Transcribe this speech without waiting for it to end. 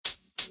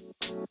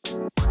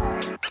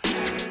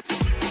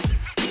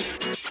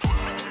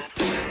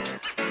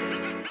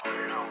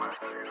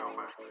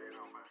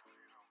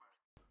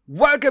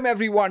Welcome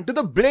everyone to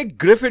the Blake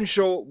Griffin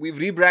Show. We've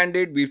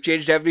rebranded, we've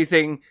changed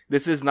everything.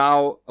 This is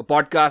now a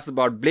podcast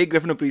about Blake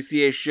Griffin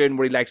appreciation,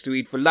 what he likes to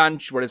eat for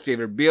lunch, what his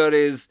favorite beer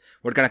is,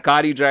 what kind of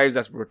car he drives.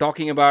 That's what we're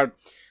talking about.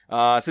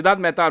 Siddharth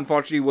Mehta,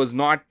 unfortunately, was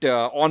not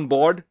on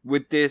board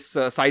with this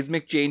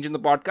seismic change in the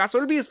podcast. So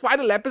it'll be his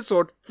final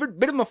episode.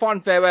 Bit of a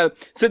fond farewell.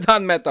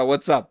 Siddharth Mehta,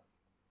 what's up?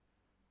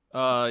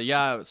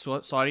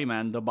 Sorry,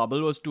 man. The bubble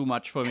was too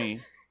much for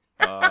me.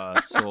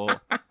 So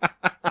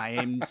I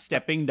am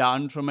stepping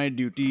down from my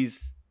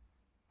duties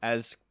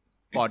as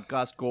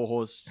podcast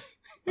co-host.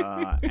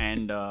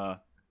 And I'm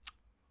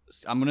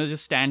going to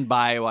just stand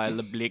by while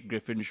the Blake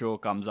Griffin Show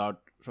comes out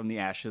from the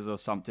ashes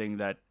of something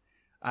that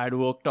I had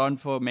worked on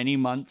for many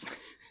months.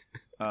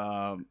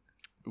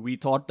 We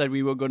thought that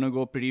we were going to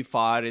go pretty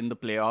far in the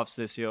playoffs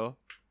this year,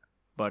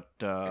 but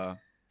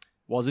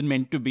wasn't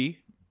meant to be.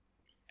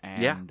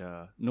 And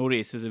no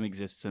racism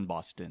exists in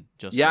Boston.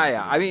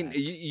 I mean,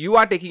 you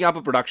are taking up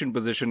a production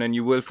position and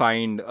you will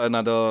find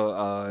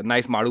another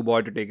nice Madu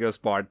boy to take your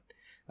spot.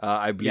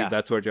 I believe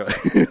that's what you're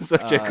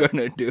going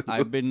to do.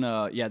 I've been,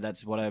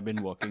 that's what I've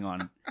been working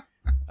on.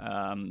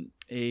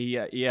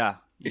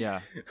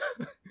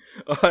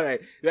 All right,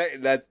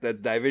 let's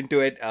dive into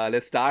it.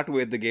 Let's start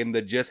with the game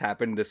that just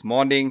happened this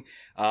morning.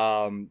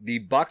 The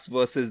Bucks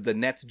versus the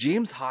Nets.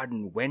 James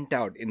Harden went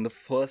out in the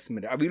first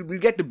minute. We'll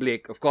get to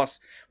Blake. Of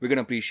course, we're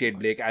gonna appreciate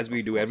Blake as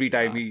we do every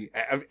time he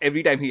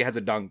has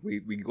a dunk.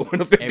 We go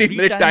on a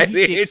 15-minute tirade. Every time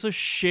he takes a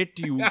shit,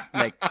 you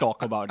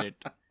talk about it.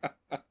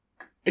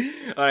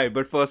 All right,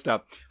 but first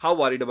up, how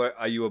worried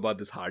are you about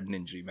this Harden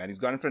injury, man? He's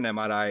gone for an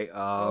MRI,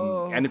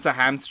 and it's a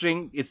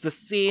hamstring. It's the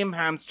same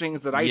hamstring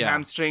as the right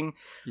hamstring.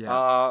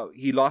 Yeah.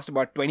 He lost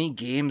about 20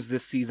 games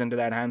this season to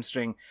that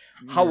hamstring.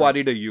 How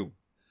worried are you?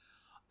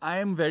 I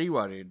am very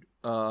worried.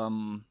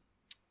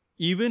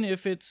 Even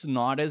if it's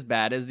not as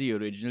bad as the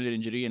original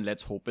injury, and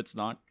let's hope it's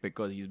not,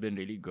 because he's been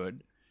really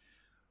good.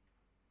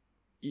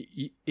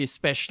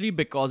 Especially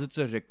because it's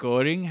a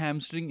recurring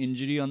hamstring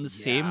injury on the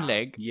same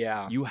leg.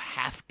 Yeah. You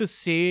have to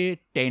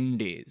say 10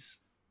 days.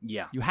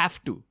 Yeah. You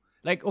have to.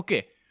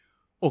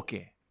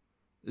 Okay.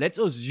 Let's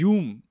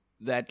assume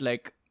that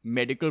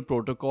medical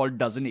protocol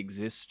doesn't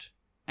exist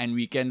and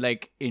we can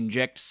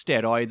inject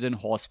steroids and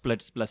horse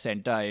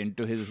placenta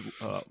into his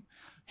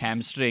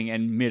hamstring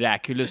and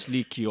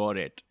miraculously cure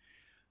it.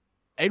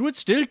 It would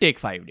still take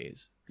 5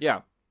 days.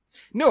 Yeah.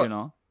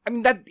 No. I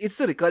mean, that it's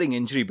a recurring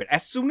injury, but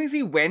as soon as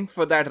he went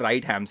for that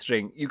right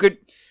hamstring, you could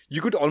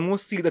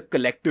almost see the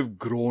collective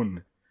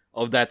groan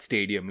of that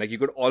stadium. You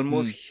could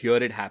almost hear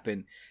it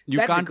happen. You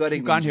can't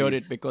hear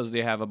it because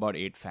they have about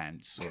 8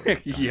 fans. So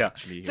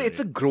So it's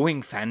a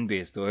growing fan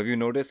base, though. Have you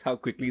noticed how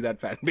quickly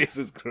that fan base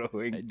is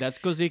growing? That's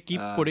because they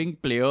keep putting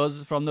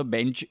players from the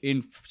bench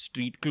in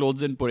street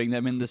clothes and putting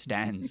them in the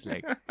stands.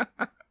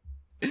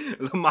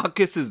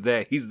 Marcus is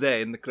there. He's there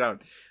in the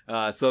crowd,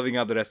 serving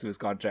out the rest of his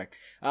contract.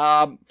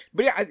 Do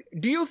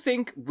you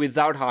think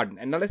without Harden,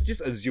 and now let's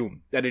just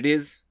assume that it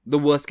is the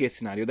worst case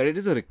scenario, that it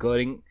is a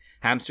recurring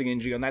hamstring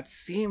injury on that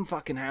same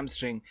fucking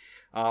hamstring,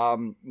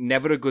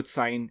 never a good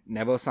sign,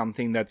 never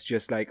something that's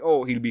just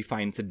he'll be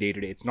fine. It's a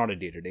day-to-day. It's not a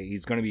day-to-day.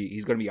 He's gonna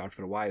be out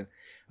for a while.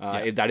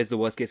 If that is the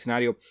worst case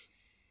scenario,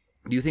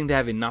 do you think they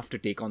have enough to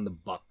take on the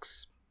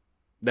Bucks?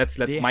 Let's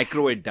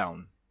micro it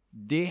down.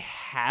 They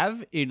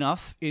have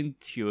enough in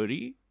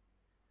theory,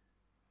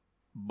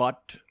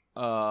 but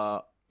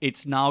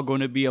it's now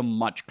going to be a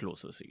much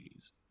closer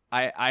series.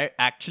 I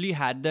actually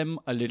had them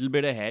a little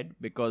bit ahead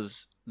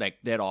because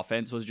their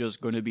offense was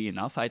just going to be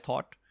enough, I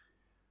thought.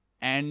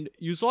 And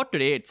you saw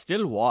today it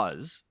still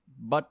was,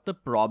 but the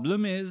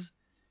problem is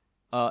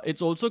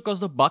it's also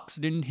because the Bucks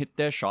didn't hit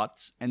their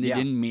shots and they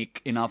didn't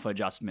make enough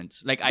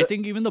adjustments. I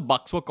think even the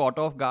Bucks were caught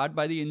off guard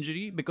by the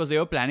injury because they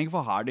were planning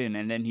for Harden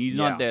and then he's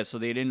not there, so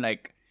they didn't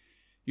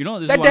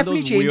this that is one of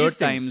those weird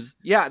things. times.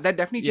 Yeah, that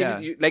definitely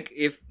changes.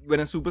 Yeah. When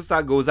a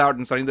superstar goes out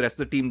and suddenly the rest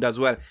of the team does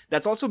well,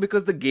 that's also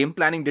because the game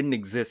planning didn't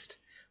exist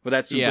for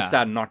that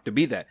superstar not to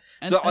be there.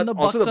 And the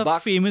Bucks are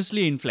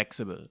famously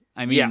inflexible.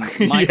 I mean,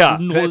 Mike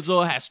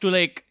Budenholzer has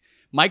to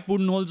Mike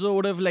Budenholzer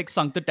would have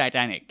sunk the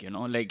Titanic,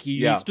 he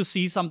needs to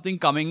see something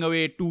coming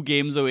away 2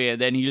 games away and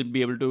then he'll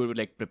be able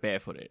to prepare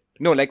for it.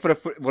 No,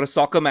 for a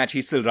soccer match,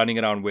 he's still running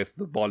around with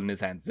the ball in his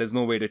hands. There's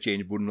no way to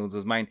change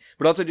Budenholzer's mind.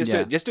 But also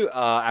just to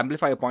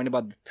amplify a point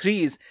about the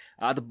threes,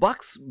 the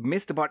Bucks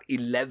missed about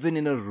 11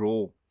 in a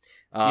row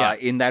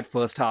in that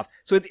first half.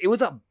 So it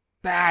was a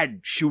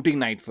bad shooting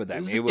night for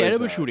them. It was a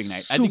terrible shooting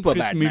night. I think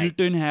Chris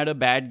Middleton had a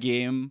bad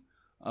game.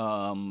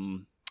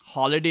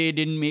 Holiday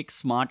didn't make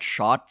smart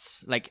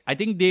shots. I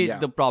think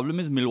the problem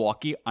is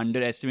Milwaukee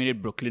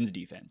underestimated Brooklyn's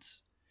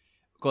defense.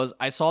 Because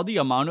I saw the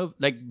amount of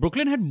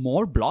Brooklyn had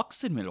more blocks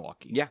than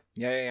Milwaukee.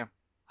 Yeah.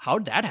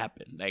 How'd that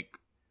happen?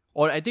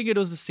 Or I think it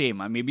was the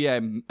same. Maybe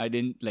I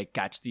didn't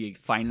catch the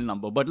final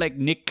number. But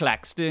Nick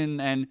Claxton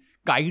and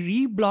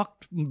Kyrie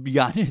blocked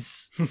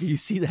Giannis. You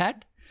see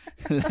that?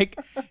 like,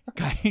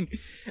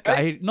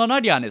 no,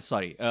 not Giannis,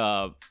 sorry.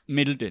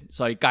 Middleton.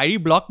 Sorry, Kyrie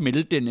blocked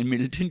Middleton and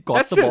Middleton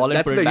caught the ball and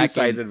that's put the it huge back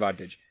size in.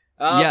 advantage.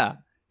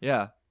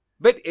 Yeah.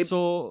 But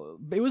So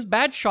it was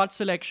bad shot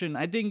selection.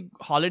 I think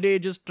Holiday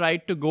just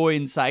tried to go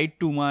inside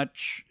too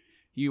much.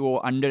 You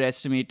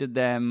underestimated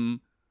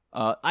them.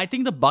 I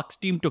think the Bucks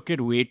team took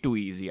it way too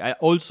easy. I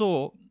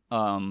also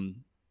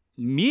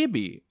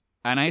maybe,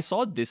 and I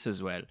saw this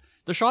as well.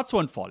 The shots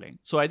weren't falling,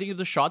 so I think if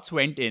the shots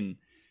went in,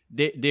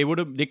 they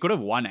could have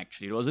won.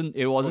 Actually,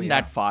 it wasn't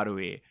that far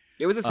away.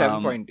 it was a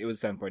 7-point. It was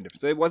 7-point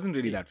difference, so it wasn't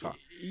really that far.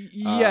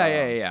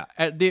 Yeah.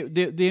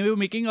 They were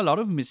making a lot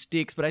of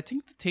mistakes, but I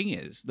think the thing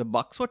is, the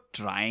Bucks were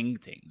trying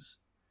things,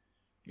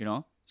 you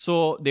know.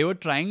 So they were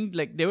trying,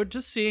 like they were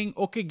just saying,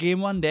 okay,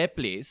 game one, their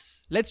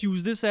place. Let's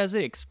use this as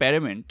an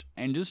experiment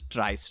and just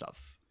try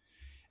stuff.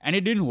 And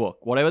it didn't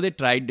work. Whatever they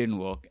tried didn't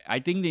work. I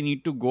think they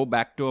need to go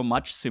back to a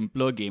much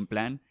simpler game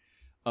plan.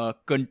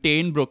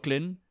 Contain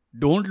Brooklyn.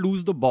 Don't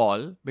lose the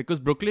ball, because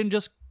Brooklyn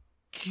just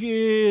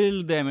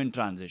killed them in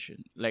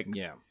transition. Like,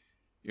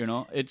 you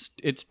know, it's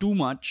too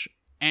much.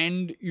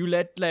 And you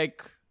let,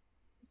 like,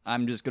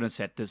 I'm just going to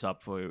set this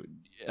up for you.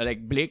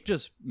 Like, Blake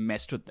just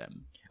messed with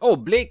them. Oh,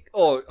 Blake.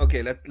 Oh,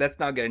 okay. Let's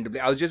now get into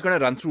Blake. I was just going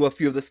to run through a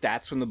few of the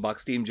stats from the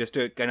Bucks team just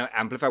to kind of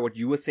amplify what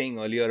you were saying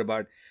earlier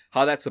about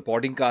how that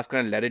supporting cast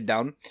kind of let it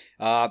down.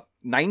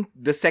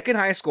 The second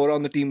highest scorer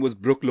on the team was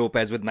Brook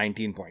Lopez with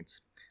 19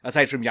 points.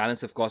 Aside from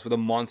Giannis, of course, with a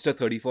monster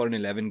 34 and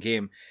 11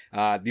 game.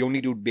 The only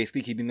dude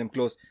basically keeping them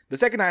close. The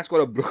second highest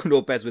scorer, Brook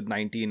Lopez with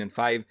 19 and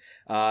 5.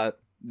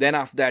 Then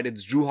after that,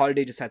 it's Jrue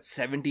Holiday just had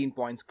 17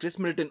 points. Chris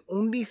Middleton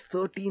only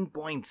 13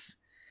 points.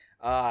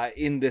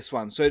 In this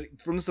one. So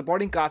from the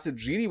supporting cast,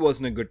 it really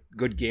wasn't a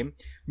good game.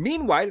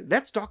 Meanwhile,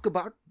 let's talk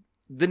about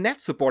the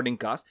Nets supporting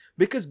cast,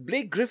 because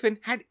Blake Griffin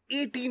had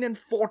 18 and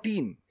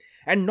 14.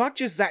 And not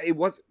just that,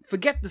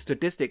 forget the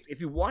statistics. If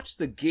you watch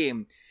the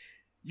game,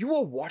 you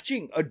were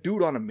watching a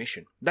dude on a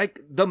mission. Like,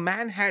 the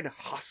man had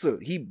hustle.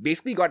 He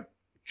basically got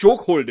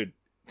chokeholded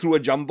through a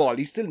jump ball.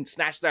 He still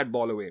snatched that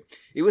ball away.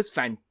 It was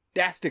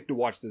fantastic to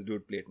watch this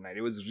dude play tonight.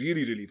 It was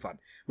really, really fun,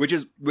 which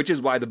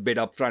is why the bid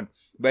up front.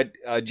 But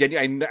I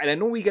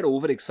know we get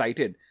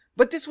overexcited,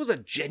 but this was a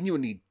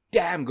genuinely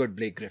damn good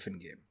Blake Griffin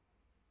game.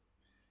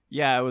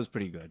 Yeah, it was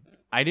pretty good.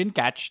 I didn't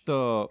catch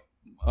the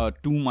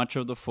too much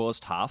of the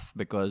first half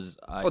because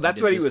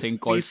that's where he was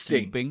feasting.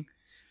 Sleeping.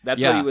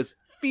 That's where he was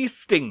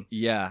feasting.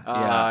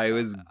 Yeah. It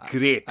was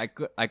great.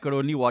 I could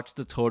only watch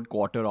the third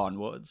quarter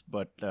onwards,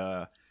 but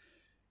I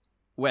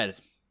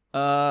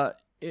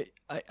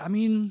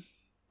mean,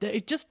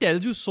 it just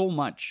tells you so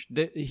much.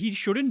 He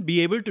shouldn't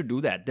be able to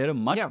do that. They're a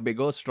much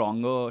bigger,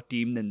 stronger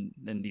team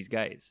than these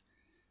guys.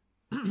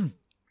 And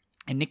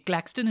Nick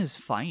Claxton is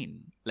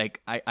fine.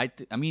 Like, I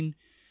mean,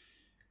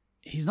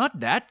 he's not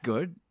that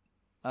good.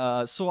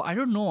 So I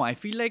don't know. I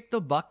feel like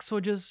the Bucks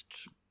were just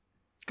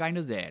kind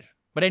of there.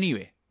 But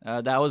anyway,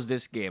 that was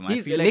this game.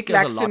 Nick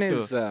Claxton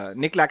is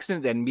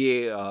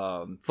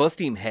NBA first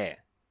team hair.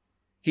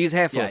 He's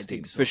hair first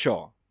team for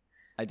sure.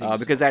 I think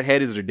because that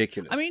hair is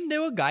ridiculous. I mean,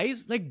 there were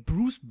guys like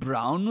Bruce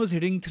Brown was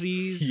hitting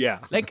threes. Yeah.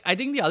 Like, I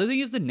think the other thing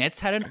is the Nets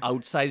had an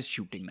outsized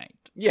shooting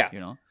night. Yeah.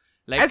 You know?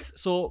 Like,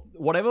 so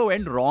whatever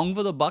went wrong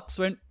for the Bucks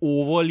went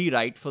overly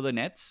right for the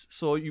Nets.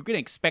 So you can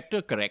expect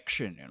a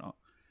correction, you know.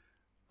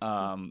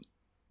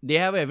 They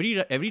have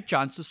every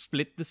chance to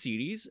split the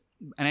series.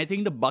 And I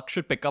think the Bucks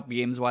should pick up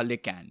games while they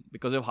can.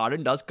 Because if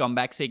Harden does come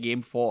back, say,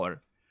 game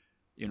 4,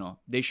 you know,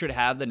 they should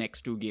have the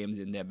next 2 games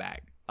in their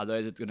bag.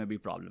 Otherwise, it's going to be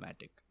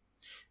problematic.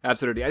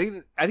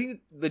 Absolutely. I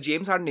think the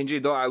James Harden injury,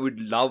 though, I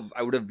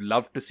would have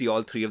loved to see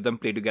all 3 of them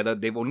play together.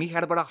 They've only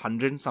had about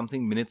 100 and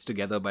something minutes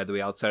together, by the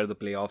way, outside of the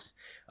playoffs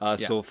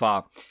so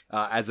far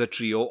as a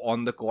trio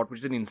on the court, which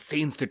is an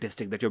insane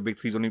statistic that your big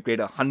three's only played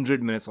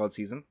 100 minutes all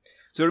season.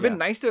 So it would have been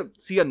nice to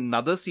see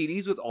another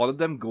series with all of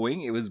them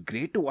going. It was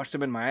great to watch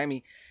them in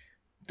Miami.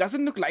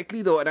 Doesn't look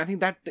likely, though, and I think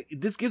that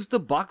this gives the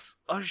Bucks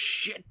a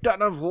shit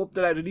ton of hope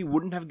that I really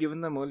wouldn't have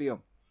given them earlier.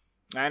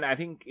 And I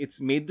think it's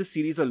made the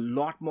series a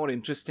lot more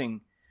interesting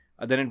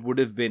than it would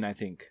have been, I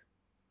think.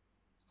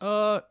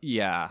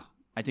 Yeah,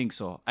 I think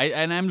so.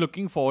 I'm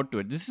looking forward to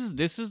it. This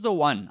is the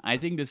one. I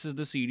think this is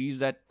the series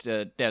that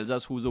tells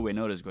us who the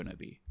winner is going to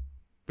be.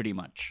 Pretty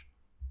much.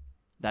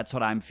 That's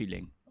what I'm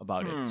feeling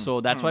about it. So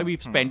that's why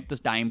we've spent this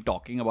time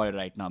talking about it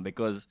right now,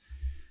 because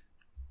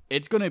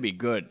it's going to be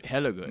good.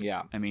 Hella good.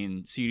 Yeah. I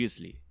mean,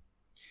 seriously.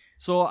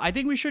 So I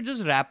think we should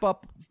just wrap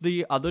up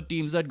the other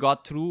teams that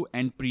got through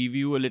and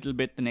preview a little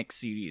bit the next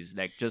series.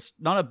 Like, just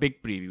not a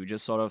big preview,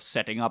 just sort of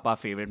setting up our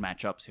favorite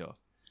matchups here.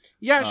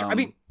 Yeah, sure. I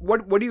mean,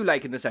 what do you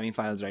like in the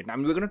semifinals right now? I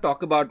mean, we're going to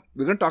talk about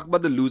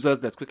the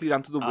losers. Let's quickly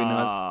run through the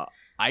winners.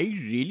 I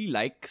really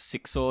like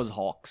Sixers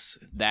Hawks.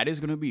 That is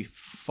going to be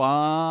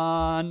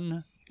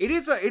fun. It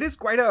is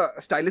quite a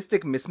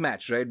stylistic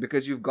mismatch, right?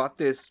 Because you've got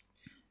this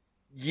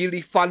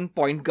really fun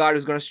point guard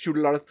who's going to shoot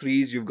a lot of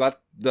threes. You've got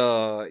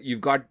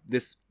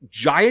this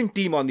giant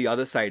team on the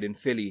other side in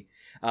Philly.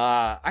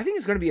 I think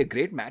it's going to be a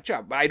great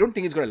matchup. I don't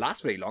think it's going to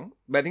last very long,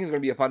 but I think it's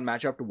going to be a fun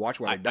matchup to watch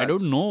while it does. I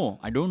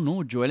don't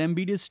know. Joel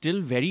Embiid is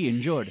still very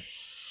injured.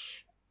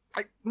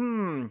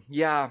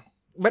 Yeah.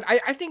 But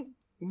I think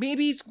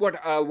maybe it's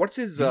what's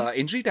his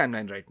injury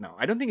timeline right now?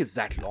 I don't think it's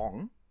that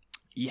long.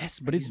 Yes,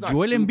 but it's He's not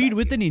Joel too Embiid bad.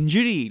 with an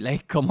injury.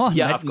 Like, come on.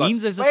 Yeah, That of course.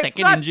 means there's a But it's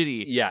second not-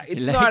 injury. Yeah,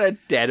 it's Like, not a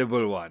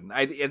terrible one.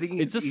 I think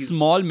It's a he's-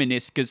 small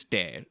meniscus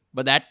tear,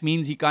 but that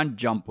means he can't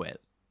jump well.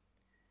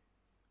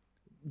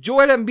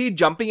 Joel Embiid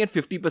jumping at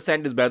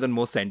 50% is better than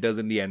most centers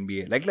in the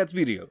NBA. Like, let's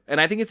be real.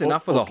 And I think it's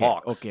enough for the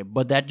Hawks. Okay,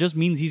 but that just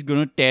means he's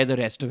going to tear the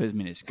rest of his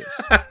meniscus.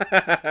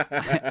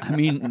 I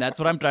mean, that's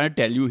what I'm trying to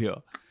tell you here.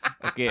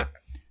 Okay.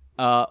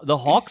 The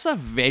Hawks are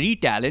very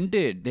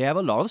talented. They have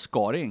a lot of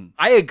scoring.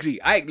 I agree.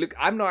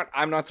 I'm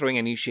not throwing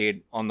any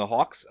shade on the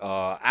Hawks.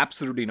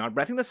 Absolutely not.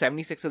 But I think the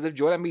 76ers, if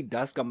Joel Embiid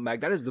does come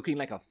back, that is looking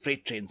like a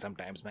freight train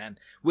sometimes, man.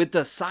 With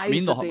the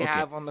size that they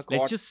have on the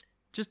court. Let's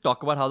just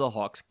talk about how the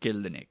Hawks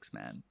killed the Knicks,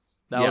 man.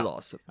 That was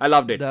awesome. I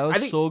loved it. That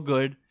was so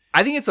good.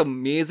 I think it's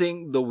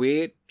amazing the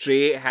way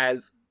Trey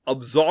has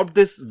absorbed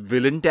this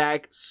villain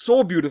tag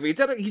so beautifully.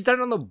 He's done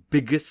it on the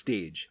biggest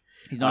stage.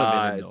 He's not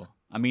a villain, though.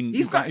 I mean,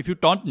 if you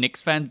taunt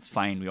Knicks fans, it's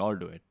fine. We all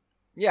do it.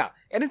 Yeah,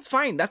 and it's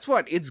fine. That's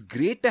what. It's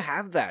great to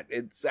have that.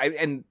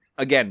 And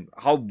again,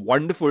 how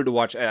wonderful to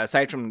watch,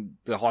 aside from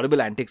the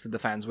horrible antics that the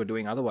fans were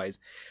doing otherwise,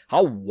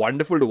 how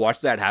wonderful to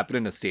watch that happen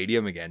in a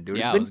stadium again, dude.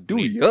 Yeah, It's been 2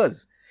 great.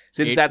 years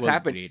since that's Was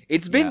happened. great.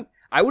 It's been... Yeah.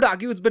 I would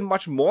argue it's been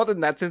much more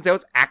than that since there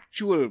was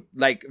actual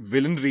like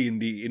villainry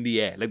in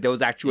the air. Like there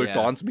was actual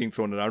taunts being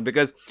thrown around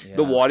because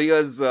the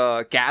Warriors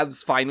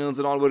Cavs finals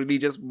and all were really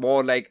just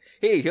more like,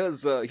 hey,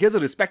 here's a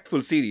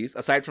respectful series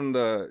aside from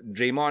the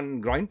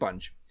Draymond groin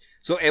punch.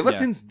 So ever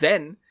since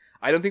then,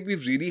 I don't think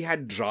we've really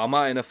had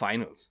drama in a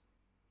finals.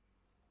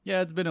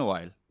 Yeah, it's been a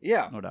while.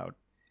 Yeah. No doubt.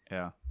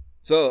 Yeah.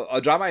 So, a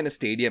drama in a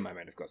stadium, I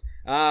meant, of course.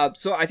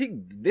 So, I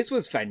think this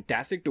was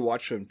fantastic to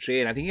watch from Trey,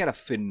 and I think he had a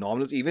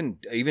phenomenal,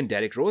 even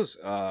Derrick Rose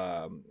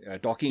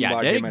talking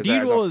about Derek him as D.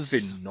 a Rose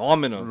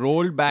phenomenal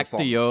rolled back the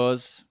performance.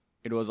 years.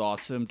 It was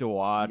awesome to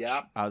watch.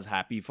 Yeah. I was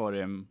happy for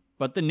him.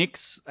 But the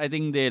Knicks, I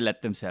think they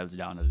let themselves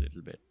down a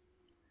little bit.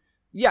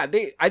 Yeah,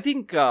 I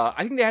think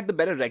they had the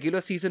better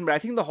regular season, but I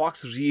think the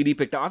Hawks really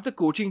picked up. After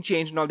coaching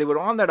change and all, they were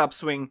on that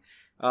upswing.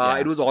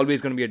 It was always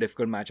going to be a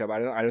difficult matchup.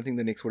 I don't think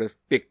the Knicks would have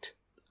picked.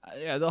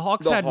 Yeah, the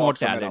Hawks The had more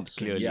Hawks on that talent,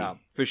 upswing. clearly. Yeah,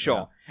 for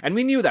sure. And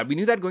we knew that.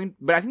 Going,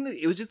 but I think that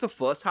it was just the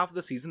first half of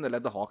the season that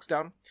let the Hawks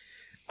down.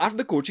 After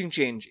the coaching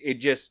change,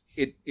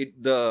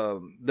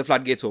 the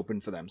floodgates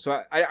opened for them.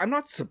 So I'm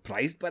not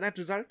surprised by that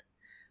result.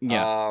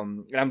 Yeah.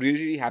 And I'm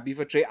really, really happy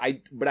for Trey.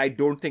 But I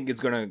don't think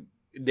it's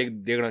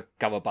they're gonna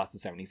cover past the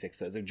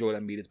 76ers if Joel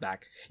Embiid is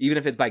back, even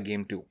if it's by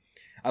game 2.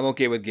 I'm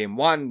okay with game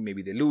 1.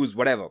 Maybe they lose,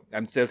 whatever.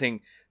 I'm still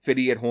think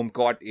Philly at home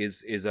court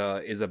is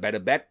a better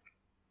bet.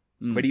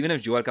 But even if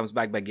Joel comes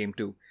back by game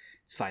 2,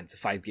 it's fine. It's a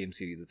 5-game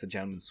series. It's a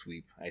gentleman's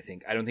sweep, I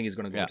think. I don't think he's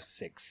going to go to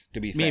 6, to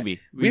be fair. Maybe.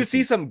 We'll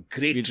see some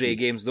great Trey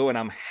games, though, and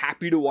I'm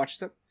happy to watch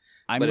them.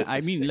 I but it's a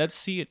mean, 6. let's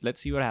see it.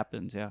 Let's see what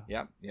happens. Yeah.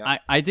 Yeah.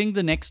 I think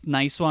the next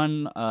nice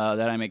one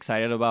that I'm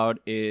excited about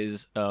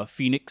is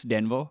Phoenix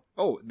Denver.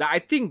 Oh, I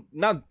think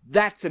now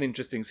that's an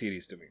interesting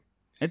series to me.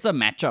 It's a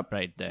matchup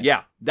right there.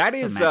 Yeah, that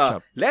It's is. a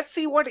matchup. Let's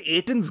see what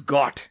Aiton's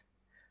got.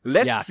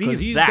 Let's see because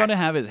he's that. gonna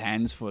have his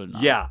hands full now.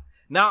 Yeah.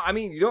 Now, I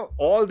mean,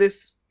 all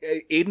this.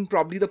 Aiton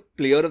probably the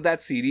player of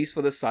that series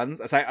for the Suns.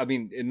 Aside, I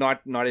mean,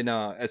 not in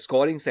a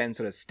scoring sense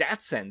or a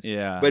stats sense.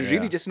 But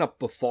really just in a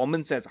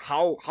performance sense.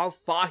 How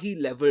far he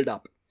leveled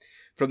up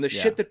from the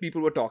shit that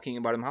people were talking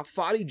about him. How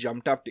far he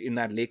jumped up in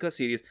that Lakers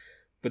series.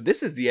 But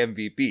this is the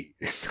MVP.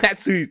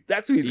 That's who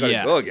he's going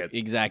to go against.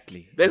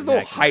 Exactly. There's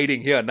no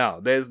hiding here now.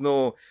 There's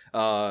no,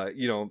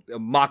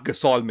 Marc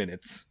Gasol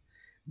minutes.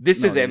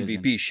 This is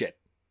MVP shit.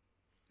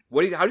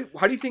 How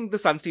do you think the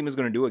Suns team is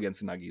going to do against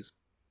the Nuggies?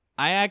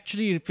 I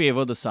actually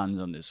favor the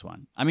Suns on this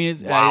one. I mean,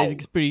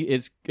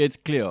 it's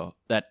clear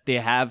that they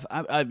have.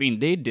 I mean,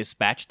 they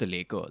dispatched the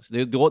Lakers.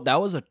 That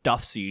was a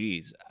tough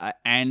series,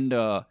 and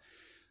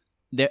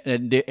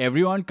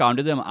everyone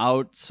counted them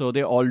out. So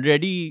they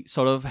already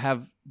sort of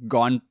have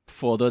gone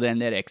further than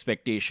their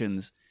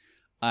expectations.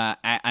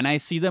 And I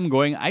see them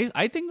going.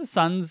 I think the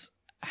Suns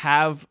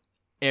have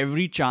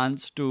every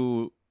chance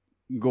to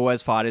go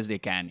as far as they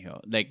can here.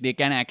 Like they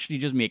can actually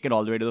just make it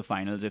all the way to the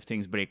finals if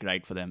things break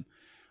right for them.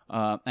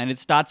 And it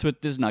starts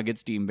with this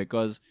Nuggets team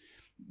because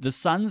the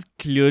Suns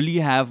clearly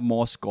have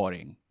more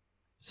scoring.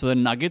 So the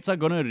Nuggets are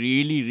going to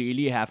really,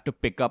 really have to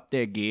pick up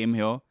their game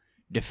here,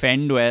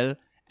 defend well,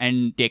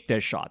 and take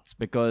their shots.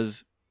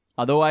 Because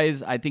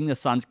otherwise, I think the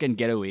Suns can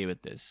get away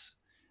with this.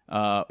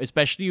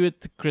 Especially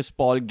with Chris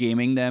Paul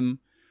gaming them.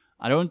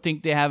 I don't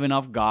think they have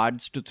enough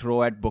guards to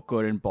throw at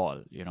Booker and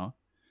Paul,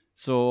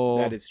 So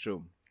that is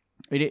true.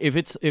 If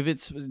it's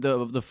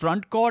the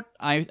front court,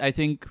 I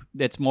think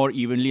that's more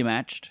evenly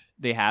matched.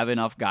 They have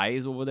enough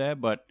guys over there,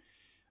 but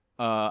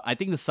I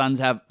think the Suns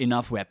have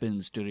enough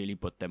weapons to really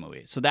put them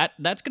away. So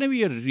that's going to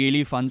be a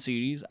really fun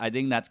series. I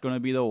think that's going to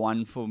be the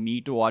one for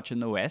me to watch in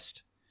the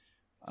West,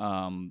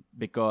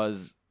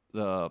 because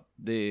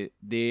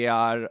they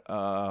are.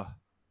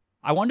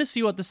 I want to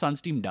see what the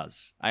Suns team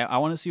does. I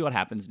want to see what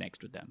happens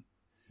next with them.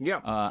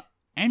 Yeah.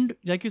 And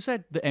like you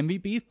said, the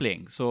MVP is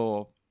playing,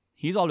 so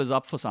he's always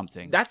up for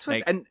something. That's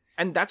what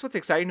and that's what's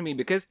exciting to me,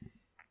 because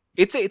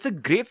it's a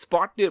great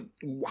spot to,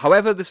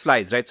 however this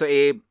flies, right? So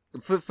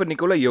for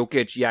Nikola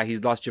Jokic, yeah,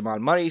 he's lost Jamal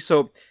Murray,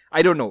 so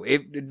I don't know.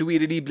 Do we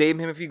really blame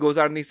him if he goes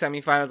out in these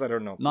semifinals? I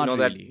don't know. Not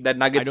really. That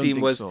Nuggets I don't team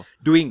think was so.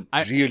 doing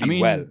I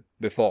mean, well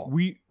before.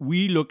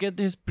 We look at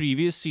his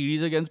previous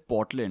series against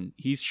Portland.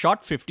 He's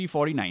shot 50,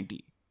 40,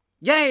 90.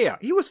 Yeah.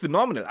 He was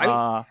phenomenal. I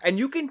mean, and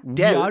you can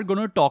tell. We are going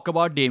to talk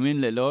about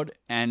Damian Lillard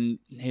and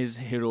his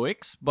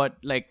heroics, but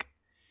like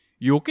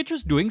Jokic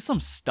was doing some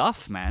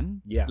stuff,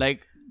 man. Yeah.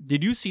 Like,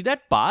 did you see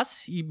that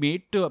pass he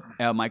made to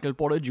Michael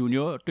Porter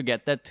Jr. to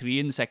get that 3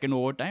 in second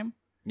overtime?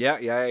 Yeah.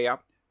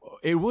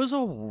 It was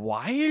a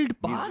wild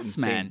pass,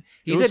 man.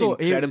 He's an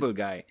incredible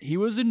guy. He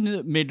was in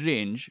the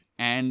mid-range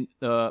and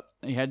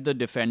he had the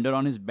defender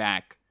on his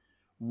back.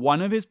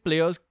 One of his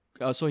players,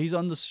 so he's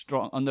on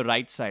the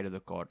right side of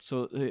the court.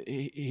 So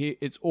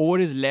it's over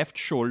his left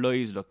shoulder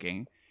he's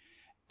looking.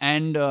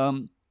 And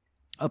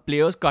a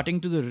player's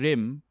cutting to the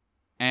rim,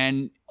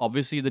 and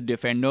obviously the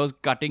defender's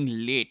cutting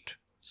late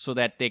so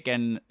that they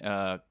can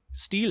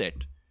steal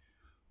it.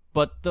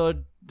 But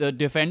the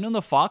defender in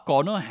the far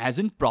corner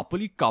hasn't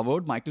properly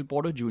covered Michael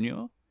Porter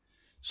Jr.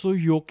 So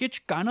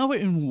Jokic kind of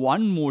in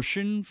one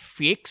motion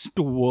fakes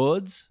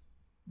towards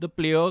the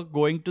player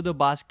going to the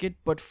basket,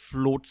 but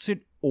floats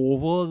it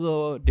over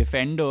the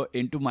defender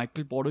into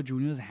Michael Porter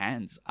Jr.'s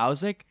hands. I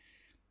was like,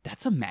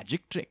 that's a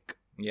magic trick.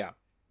 Yeah.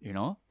 You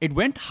know, it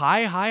went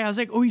high. I was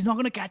like, oh, he's not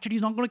going to catch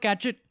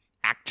it.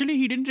 Actually,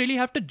 he didn't really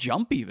have to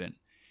jump even.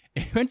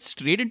 It went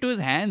straight into his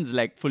hands,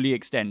 like fully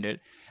extended.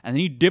 And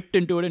then he dipped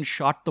into it and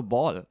shot the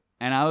ball.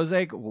 And I was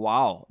like,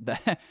 wow.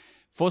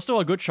 First of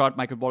all, good shot,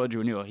 Michael Porter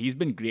Jr. He's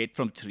been great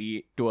from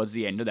 3 towards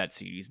the end of that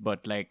series.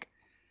 But like,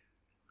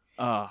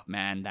 oh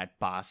man, that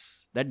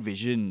pass, that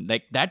vision,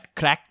 like that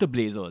cracked the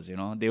Blazers, you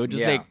know. They were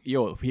just like,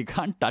 yo, we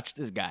can't touch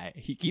this guy.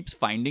 He keeps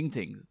finding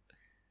things.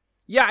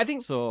 Yeah, I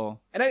think so.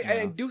 And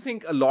I do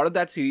think a lot of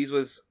that series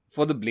was,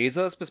 for the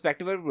Blazers'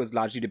 perspective, it was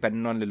largely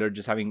dependent on Lillard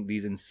just having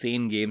these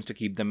insane games to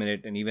keep them in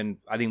it. And even,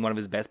 I think one of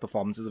his best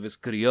performances of his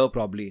career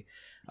probably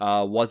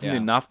wasn't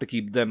enough to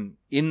keep them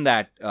in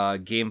that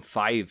game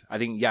 5. I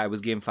think, it was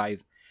game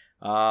 5.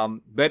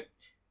 But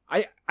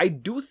I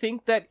do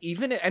think that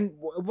even, and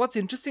what's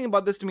interesting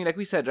about this to me, like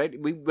we said, right,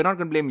 we're not going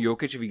to blame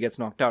Jokic if he gets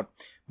knocked out,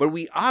 but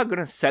we are going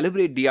to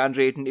celebrate DeAndre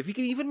Ayton if we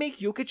can even make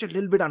Jokic a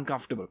little bit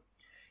uncomfortable.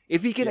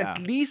 If we can at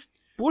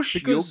least push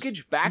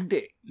Jokic back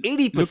to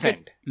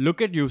 80%.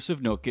 Look at Yusuf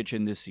Nurkic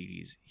in this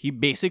series. He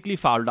basically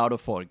fouled out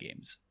of 4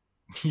 games.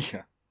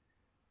 Yeah.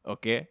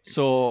 Okay,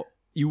 so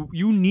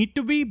you need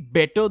to be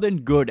better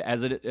than good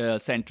as a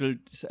central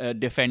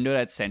defender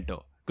at center,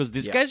 because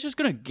this guy's just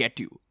gonna get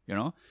you. You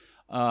know,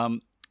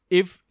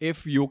 if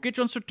Jokic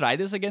wants to try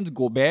this against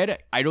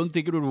Gobert, I don't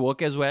think it would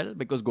work as well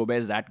because Gobert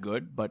is that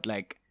good. But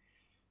like,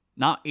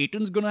 now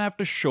Ayton's gonna have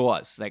to show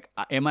us, like,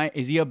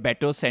 is he a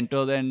better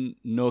center than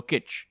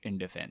Nurkic in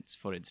defense,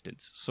 for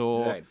instance?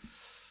 So,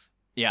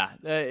 yeah,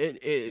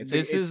 DeAndre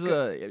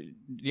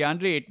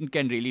Ayton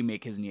can really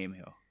make his name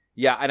here.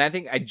 Yeah, and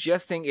I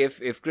just think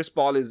if Chris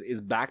Paul is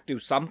back to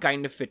some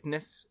kind of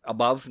fitness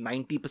above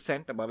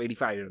 90%, above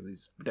 85,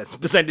 that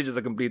percentage is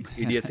a complete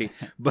idiocy.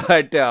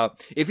 But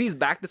if he's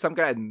back to some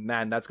kind of,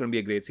 man, that's going to be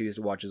a great series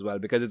to watch as well,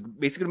 because it's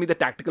basically going to be the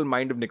tactical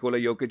mind of Nikola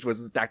Jokic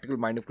versus the tactical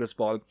mind of Chris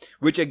Paul,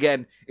 which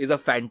again is a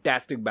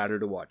fantastic battle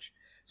to watch.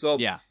 So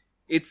yeah,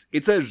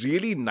 it's a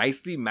really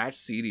nicely matched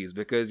series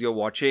because you're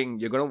going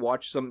to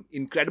watch some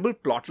incredible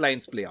plot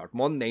lines play out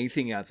more than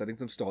anything else. I think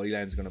some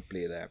storylines are going to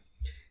play there.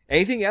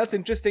 Anything else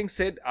interesting,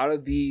 Sid, out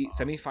of the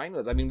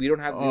semifinals? I mean, we don't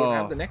have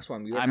the next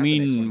one.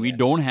 We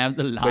don't have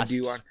the last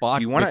spot.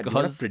 Do you want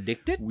to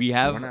predict it? We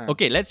have.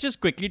 Okay, let's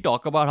just quickly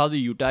talk about how the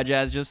Utah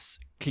Jazz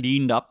just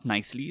cleaned up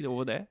nicely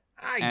over there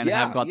and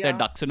have got their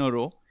ducks in a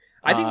row.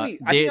 I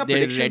think our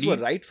predictions were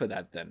right for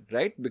that then,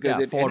 right? Because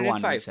it ended in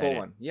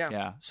 4-1.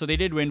 Yeah. So they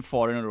did win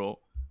 4 in a row.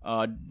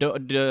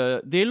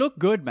 They look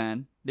good,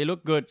 man. They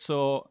look good.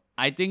 So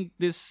I think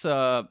this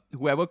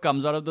whoever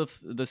comes out of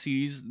the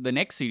series, the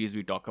next series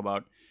we talk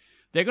about,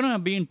 they're going to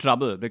be in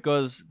trouble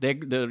because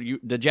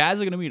the Jazz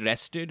are going to be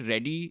rested,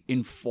 ready,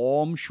 in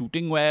form,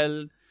 shooting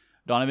well.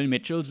 Donovan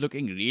Mitchell's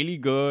looking really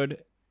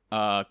good.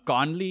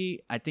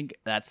 Conley, I think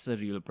that's the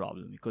real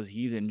problem because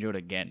he's injured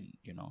again,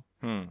 you know.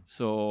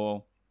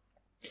 So,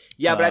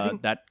 yeah, but I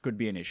think that could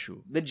be an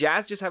issue. The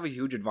Jazz just have a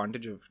huge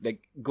advantage of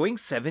like going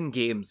 7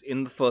 games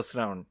in the first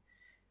round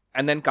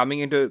and then coming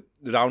into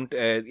the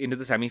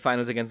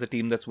semifinals against a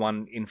team that's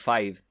won in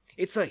 5.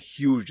 It's a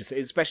huge,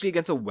 especially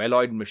against a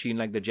well-oiled machine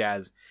like the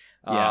Jazz.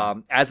 Yeah.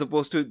 As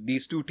opposed to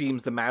these two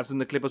teams, the Mavs and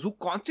the Clippers, who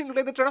constantly look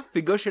like they're trying to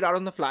figure shit out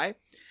on the fly.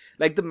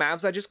 Like the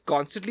Mavs are just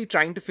constantly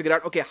trying to figure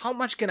out, okay, how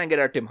much can I get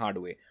out of Tim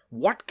Hardaway?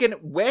 Where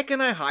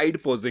can I hide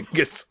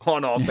Porzingis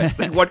on offense?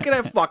 Like, what can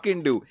I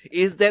fucking do?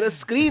 Is there a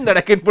screen that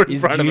I can put in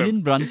Is front of him?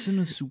 Jalen Brunson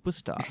a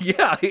superstar?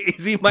 Yeah,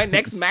 is he my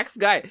next max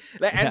guy?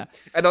 Like,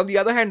 and on the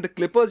other hand, the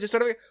Clippers just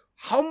sort of,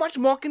 how much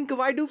more can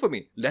Kawhi do for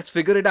me? Let's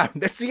figure it out.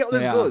 Let's see how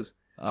this Yeah. goes.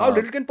 How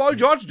little can Paul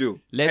George do?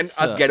 And let's,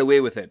 us get away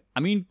with it.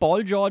 I mean,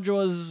 Paul George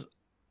was...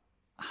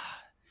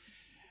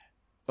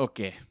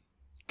 Okay.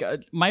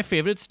 My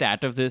favorite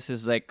stat of this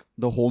is like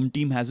the home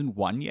team hasn't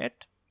won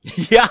yet.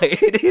 Yeah,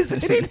 it is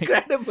an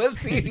incredible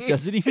series. It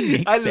doesn't even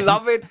make I sense.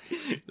 love it.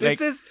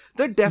 This Like, is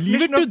the leave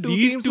definition it to of two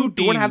these teams two who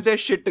don't have teams. their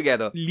shit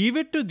together. Leave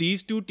it to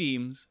these two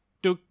teams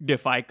to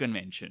defy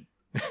convention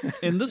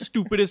in the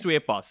stupidest way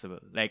possible.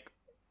 Like,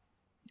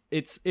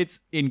 it's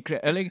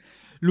incredible. Like,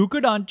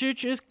 Luka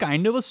Doncic is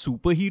kind of a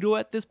superhero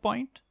at this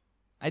point,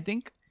 I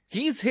think.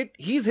 He's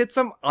hit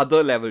some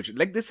other level shit.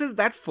 Like, this is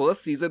that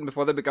first season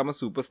before they become a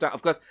superstar.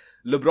 Of course,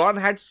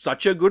 LeBron had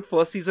such a good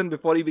first season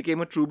before he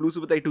became a true blue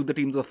superstar. He took the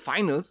team to the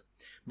finals.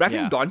 But I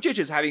think Doncic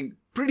is having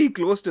pretty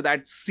close to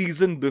that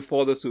season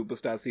before the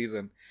superstar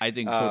season. I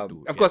think so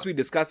too. Of course, we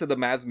discussed that the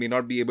Mavs may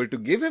not be able to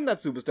give him that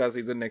superstar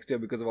season next year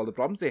because of all the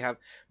problems they have.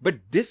 But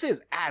this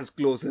is as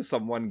close as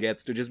someone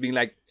gets to just being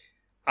like,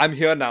 I'm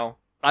here now.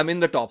 I'm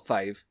in the top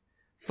 5.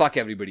 Fuck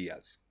everybody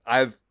else.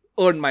 I've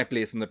earned my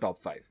place in the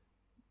top 5.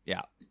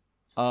 Yeah.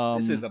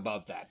 This is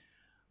about that.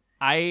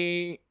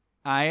 I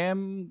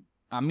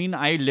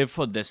live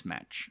for this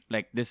match.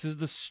 Like, this is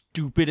the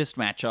stupidest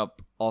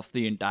matchup of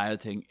the entire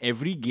thing.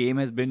 Every game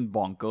has been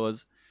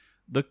bonkers.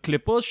 The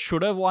Clippers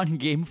should have won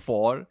game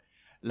 4.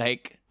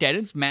 Like,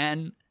 Terrence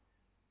Mann,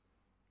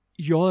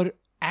 you're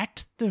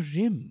at the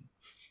rim.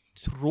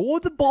 Throw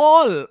the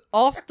ball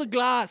off the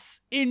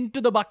glass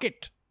into the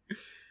bucket.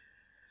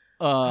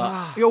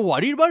 You're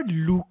worried about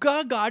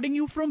Luka guarding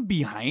you from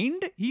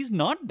behind? He's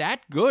not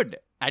that good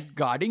at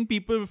guarding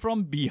people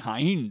from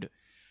behind.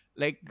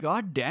 Like,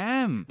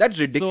 goddamn. That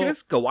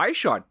ridiculous Kawhi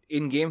shot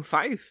in game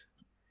 5.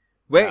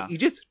 Where he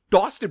just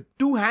tossed it,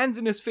 2 hands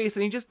in his face,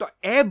 and he just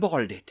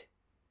airballed it.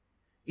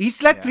 He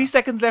still had 3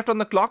 seconds left on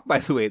the clock, by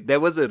the way.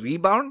 There was a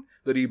rebound.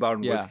 The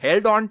rebound was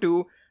held on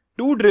to,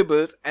 2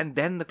 dribbles, and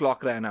then the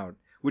clock ran out.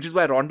 Which is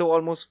why Rondo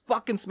almost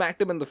fucking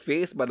smacked him in the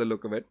face by the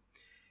look of it.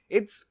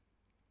 It's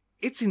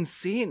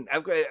insane.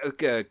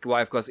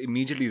 Kawhi, of course,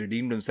 immediately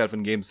redeemed himself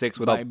in Game 6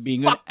 with by a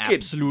being an fucking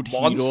absolute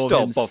monster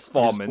hero of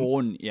performance. his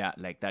own,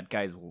 like, that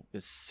guy's a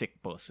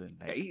sick person.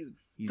 Like, He's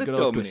he's the got a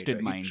Terminator.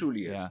 twisted mind. He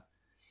truly is.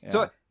 Yeah.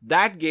 So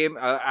that game,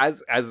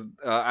 as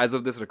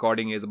of this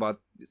recording, is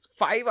about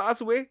 5 hours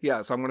away.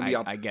 Yeah, so I'm gonna be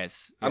up. I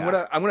guess. I'm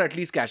gonna at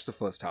least catch the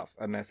first half,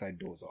 unless I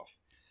doze off.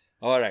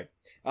 All right.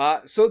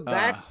 So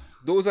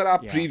those are our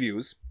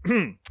previews.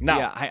 Now,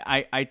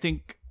 yeah, I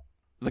think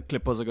the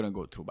Clippers are gonna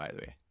go through. By the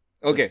way.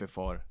 Okay. Just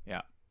before,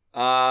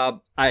 I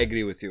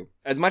agree with you.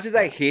 As much as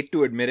I hate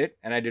to admit it,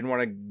 and I didn't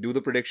want to do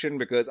the prediction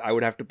because I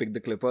would have to pick the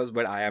Clippers,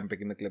 but I am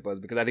picking the Clippers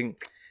because I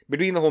think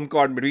between the home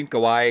court, between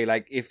Kawhi,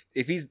 like if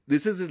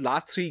this is his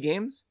last 3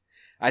 games,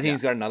 I think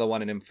he's got another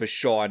one in him for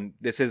sure. And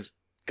this is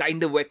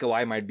kind of where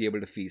Kawhi might be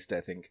able to feast.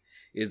 I think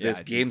is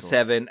this game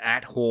 7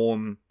 at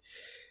home.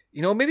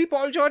 You know, maybe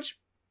Paul George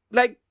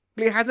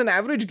has an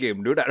average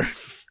game, dude.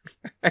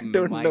 I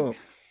don't know.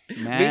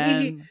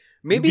 Man.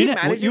 Maybe he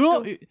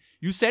manages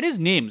You said his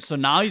name, so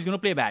now he's going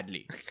to play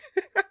badly.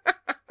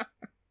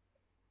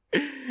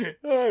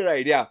 All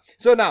right, yeah.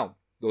 So now,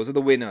 those are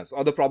the winners,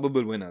 or the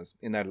probable winners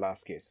in that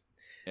last case.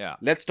 Yeah.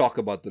 Let's talk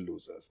about the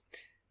losers.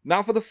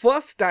 Now, for the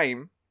first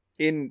time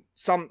in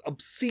some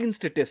obscene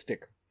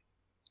statistic,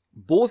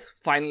 both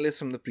finalists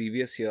from the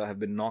previous year have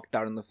been knocked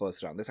out in the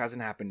first round. This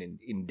hasn't happened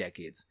in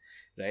decades,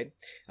 right?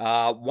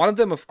 One of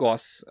them, of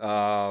course,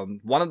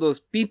 one of those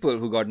people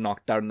who got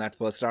knocked out in that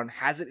first round,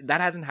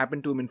 that hasn't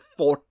happened to him in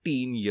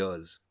 14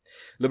 years.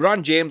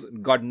 LeBron James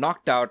got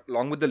knocked out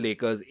along with the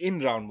Lakers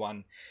in round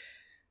 1.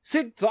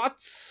 Sid,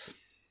 thoughts?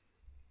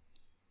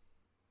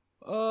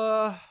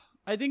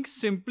 I think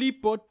simply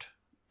put,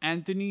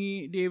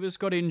 Anthony Davis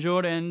got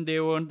injured and they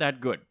weren't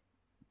that good.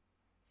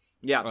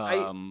 Yeah,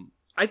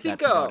 I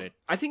think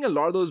I think a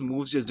lot of those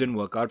moves just didn't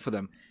work out for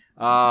them.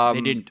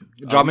 They didn't.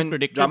 Drummond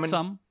predicted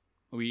some.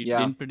 We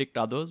didn't predict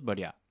others, but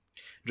yeah.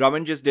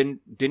 Drummond just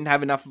didn't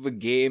have enough of a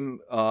game.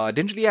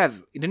 Didn't really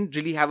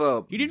have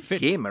a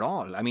game at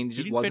all. I mean, he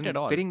just wasn't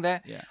fitting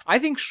there. Yeah. I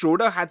think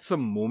Schroeder had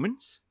some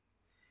moments.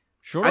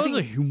 Schroeder was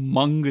a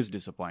humongous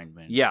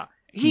disappointment. Yeah,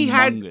 he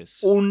had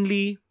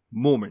only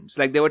moments.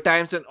 Like there were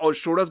times when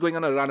Schroeder's going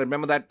on a run.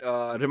 Remember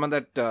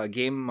that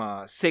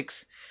game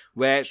 6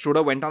 where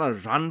Schroeder went on a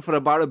run for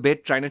about a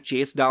bit, trying to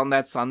chase down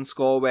that Sun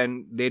score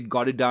when they'd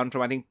got it down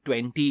from, I think,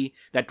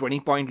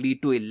 20-point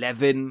lead to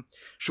 11.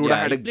 Schroeder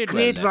had a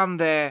great run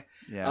there.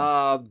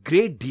 Yeah.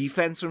 Great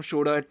defense from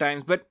Schroeder at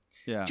times, but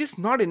just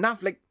not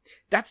enough. Like,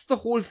 that's the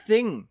whole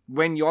thing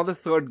when you're the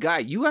third guy.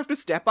 You have to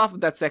step up if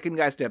that second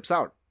guy steps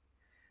out.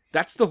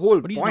 That's the whole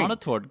point. But he's not a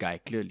third guy,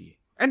 clearly.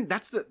 And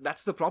that's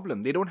the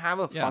problem. They don't have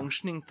a Yeah.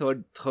 functioning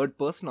third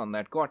person on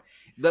that court.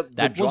 The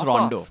That was drop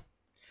Rondo. off,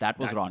 That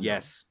was Rondo.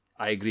 Yes,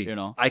 I agree. You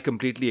know? I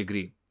completely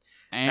agree.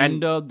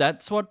 And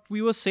that's what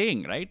we were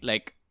saying, right?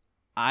 Like,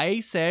 I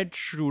said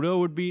Schroeder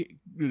would be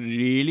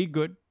really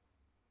good,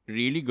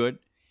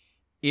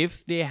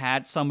 if they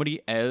had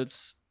somebody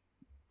else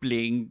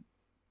playing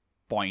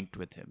point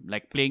with him,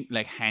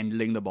 like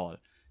handling the ball.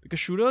 Because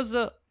Schroeder's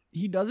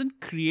he doesn't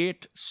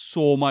create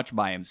so much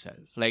by himself.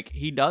 Like,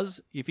 he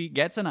does, if he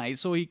gets an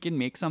ISO, he can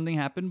make something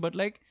happen, but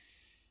like,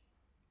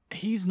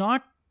 he's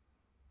not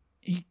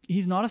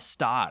a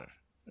star.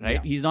 Right?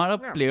 Yeah. He's not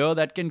a player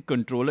that can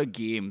control a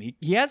game.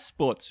 He has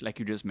spurts, like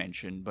you just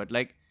mentioned, but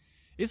like,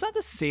 it's not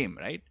the same,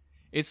 right?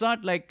 It's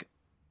not like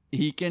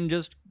he can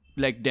just,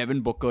 like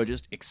Devin Booker,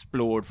 just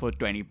explode for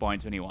 20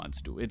 points when he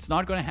wants to. It's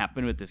not going to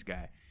happen with this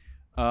guy.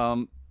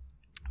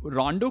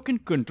 Rondo can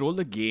control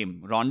the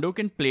game. Rondo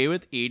can play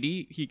with AD.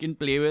 He can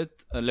play with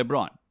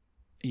LeBron.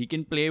 He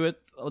can play with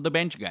the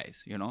bench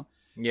guys, you know?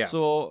 Yeah.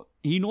 So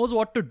he knows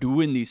what to do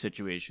in these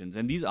situations.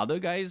 And these other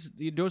guys,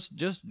 they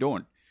just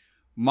don't.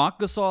 Marc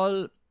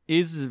Gasol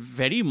is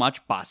very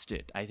much past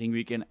it. I think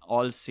we can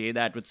all say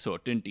that with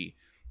certainty.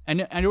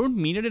 And I don't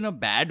mean it in a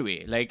bad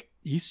way. Like,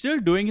 he's still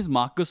doing his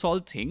Marc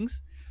Gasol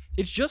things.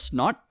 It's just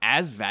not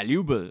as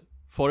valuable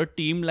for a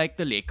team like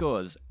the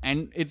Lakers.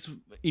 And it's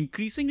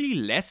increasingly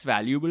less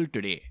valuable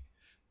today.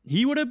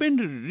 He would have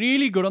been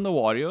really good on the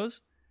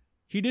Warriors.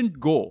 He didn't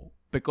go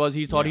because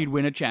he thought he'd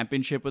win a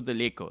championship with the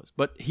Lakers.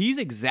 But he's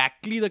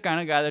exactly the kind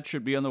of guy that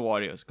should be on the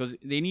Warriors because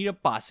they need a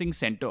passing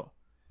center.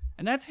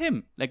 And that's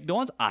him. Like, no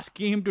one's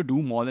asking him to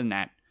do more than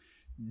that.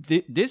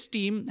 This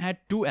team had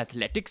two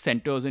athletic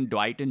centers in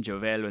Dwight and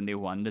JaVale when they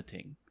won the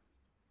thing.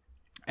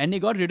 And they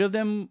got rid of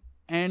them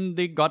and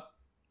they got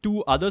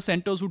two other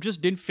centers who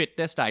just didn't fit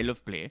their style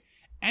of play.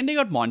 And they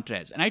got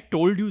Montrez. And I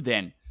told you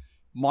then,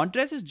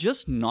 Montrez is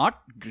just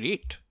not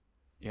great.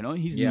 You know,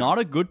 he's not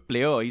a good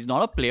player. He's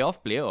not a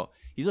playoff player.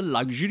 He's a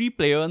luxury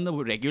player in the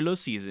regular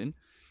season.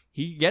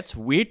 He gets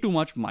way too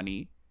much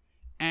money.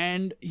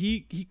 And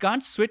he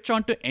can't switch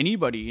on to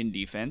anybody in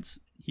defense.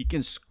 He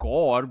can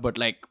score, but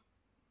like,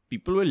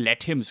 people will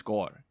let him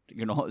score.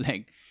 You know,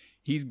 like,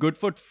 he's good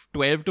for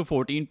 12 to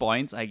 14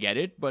 points. I get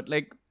it. But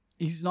like,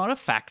 he's not a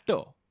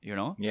factor, you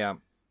know? Yeah.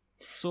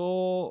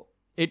 So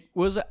it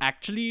was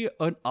actually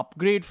an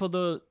upgrade for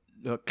the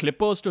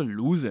Clippers to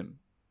lose him.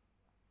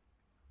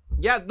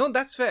 Yeah, no,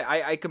 that's fair.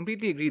 I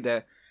completely agree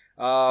there.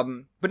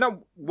 But now,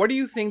 what do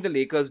you think the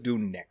Lakers do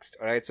next?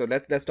 All right, so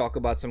let's talk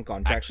about some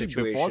contract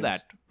situations. Before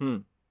that,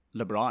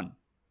 LeBron.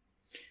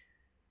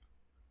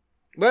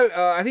 Well,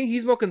 I think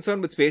he's more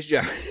concerned with Space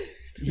Jam.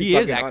 He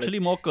is actually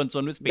more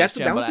concerned with Space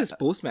Jam. That was his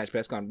post-match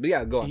press conference. But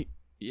yeah, go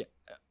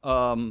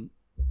on.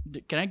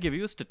 Can I give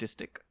you a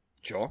statistic?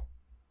 Sure.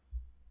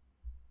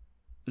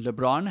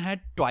 LeBron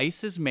had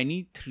twice as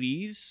many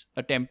threes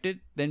attempted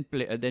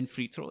than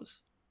free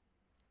throws.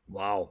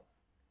 Wow.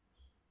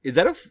 Is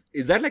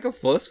that like a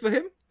first for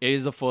him? It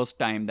is the first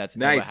time that's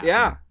ever nice.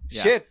 happened.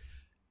 Yeah. Shit.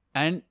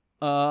 And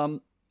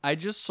I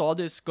just saw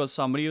this because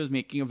somebody was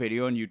making a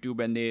video on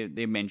YouTube and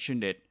they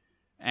mentioned it.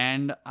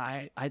 And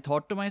I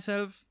thought to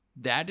myself,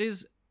 that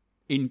is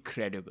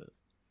incredible.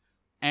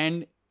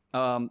 And,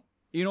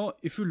 you know,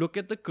 if you look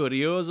at the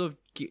careers of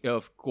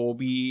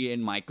Kobe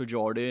and Michael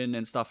Jordan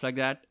and stuff like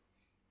that,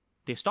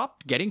 they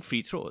stopped getting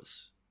free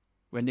throws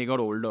when they got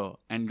older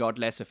and got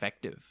less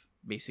effective,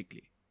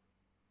 basically.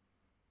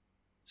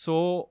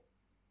 So,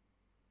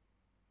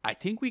 I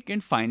think we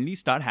can finally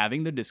start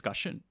having the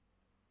discussion.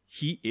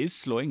 He is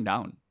slowing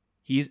down.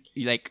 He's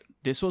like,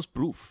 this was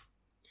proof.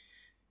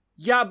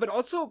 Yeah, but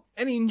also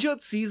an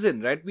injured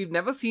season, right? We've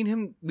never seen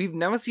him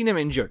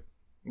injured.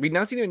 We've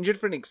never seen him injured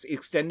for an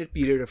extended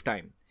period of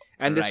time.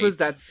 And this was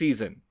that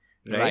season,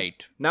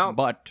 right? Now,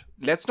 but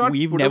let's not.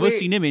 We've never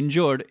seen him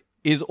injured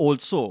is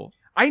also.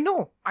 I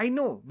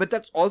know, but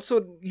that's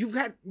also you've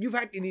had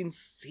an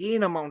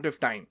insane amount of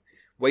time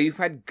where you've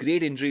had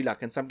great injury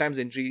luck, and sometimes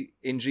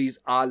injuries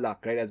are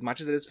luck, right? As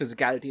much as it is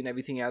physicality and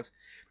everything else,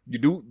 you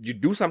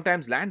do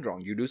sometimes land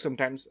wrong. You do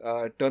sometimes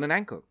turn an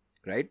ankle,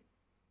 right?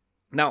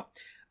 Now,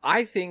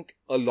 I think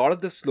a lot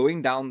of the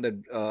slowing down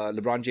that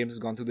LeBron James has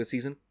gone through this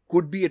season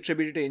could be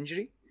attributed to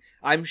injury.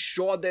 I'm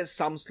sure there's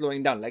some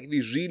slowing down. Like, if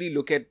we really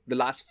look at the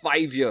last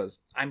 5 years,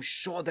 I'm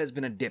sure there's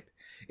been a dip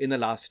in the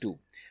last 2.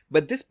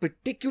 But this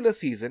particular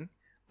season,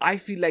 I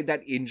feel like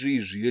that injury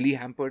really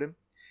hampered him.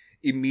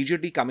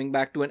 Immediately coming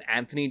back to an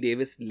Anthony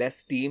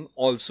Davis-less team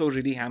also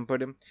really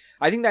hampered him.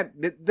 I think that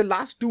the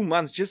last 2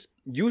 months,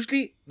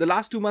 usually the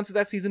last 2 months of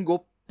that season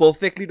go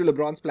perfectly to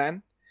LeBron's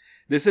plan.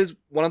 This is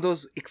one of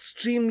those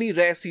extremely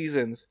rare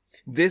seasons,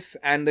 this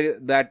and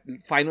that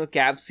final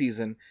Cavs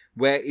season,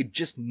 where it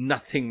just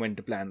nothing went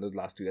to plan those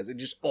last 2 years. It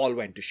just all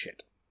went to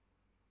shit.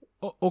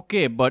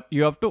 Okay, but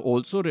you have to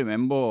also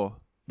remember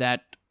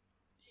that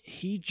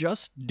he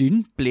just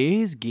didn't play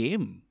his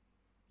game.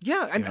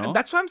 Yeah, and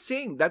that's what I'm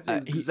saying. That's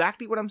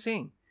exactly what I'm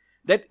saying.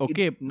 That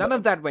none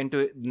of that went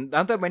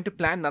to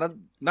plan.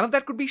 None of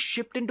that could be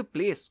shipped into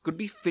place. Could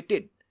be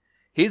fitted.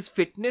 His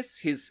fitness,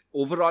 his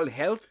overall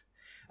health,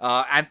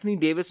 Anthony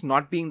Davis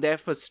not being there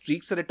for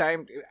streaks at a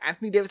time.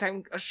 Anthony Davis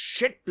having a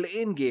shit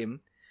play-in game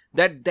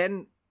that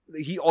then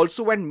he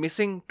also went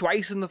missing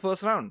twice in the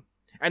first round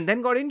and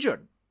then got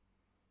injured.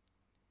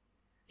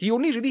 He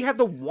only really had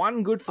the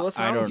one good first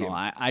round game.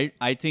 I don't know.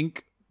 I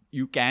think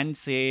you can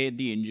say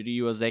the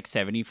injury was like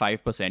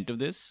 75% of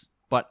this.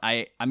 But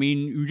I mean,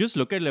 you just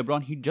look at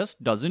LeBron, he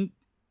just doesn't...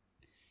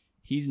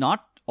 He's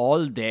not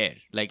all there.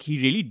 Like,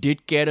 he really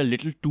did care a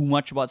little too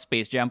much about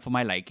Space Jam for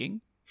my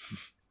liking.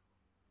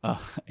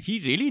 He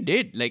really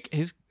did. Like,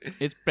 his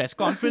press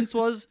conference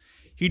was...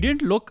 He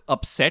didn't look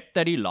upset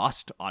that he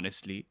lost,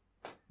 honestly.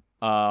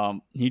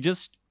 He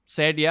just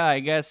said, yeah, I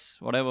guess,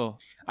 whatever.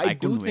 I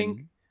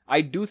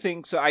do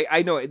think so.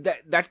 I know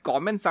that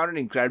comment sounded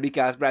incredibly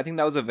cast, but I think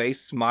that was a very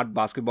smart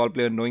basketball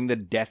player knowing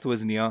that death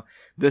was near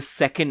the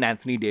second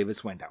Anthony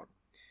Davis went out.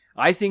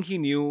 I think he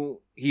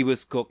knew he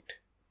was cooked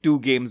 2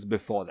 games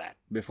before that,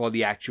 before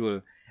the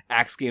actual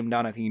axe came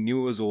down. I think he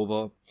knew it was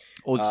over.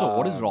 Also,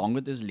 what is wrong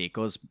with this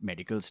Lakers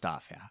medical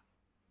staff?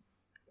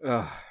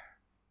 Yeah.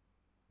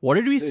 What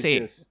did we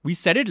say? We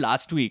said it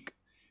last week.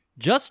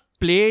 Just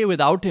play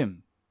without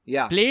him.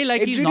 Yeah. Play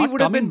like he's really not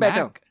coming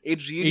back.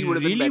 It really would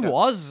have been better. It really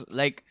was.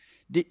 Like,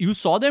 you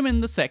saw them in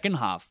the second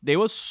half. They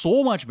were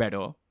so much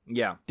better.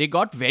 Yeah. They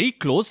got very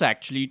close,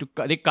 actually.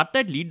 They cut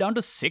that lead down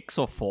to 6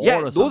 or 4 yeah,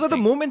 or those something. are the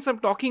moments I'm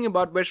talking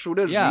about where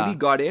Schroeder really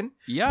got in.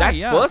 That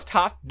first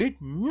half did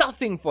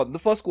nothing for them. The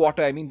first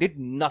quarter, did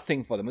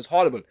nothing for them. It was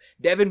horrible.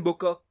 Devin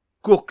Booker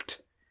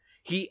cooked.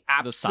 He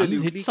absolutely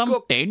the Suns hit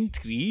some 10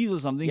 threes or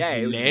something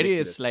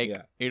hilarious.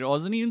 It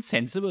wasn't even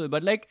sensible.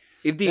 But like,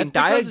 if the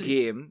entire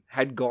game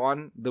had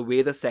gone the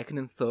way the second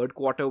and third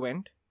quarter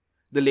went,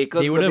 the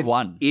Lakers would have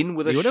won. In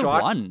with a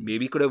shot,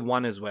 maybe could have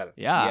won as well.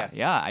 Yeah,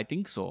 I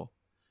think so.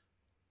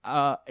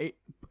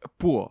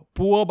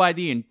 Poor by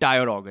the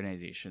entire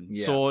organization.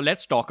 Yeah. So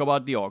let's talk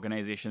about the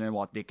organization and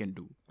what they can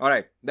do. All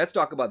right, let's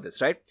talk about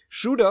this, right?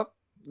 Schroeder,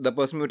 the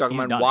person we were talking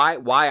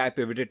about, why I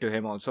pivoted to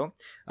him also.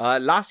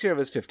 Last year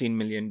was $15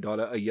 million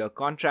a year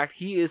contract.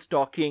 He is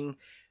talking,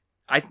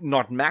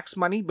 not max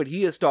money, but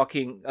he is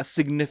talking a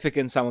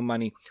significant sum of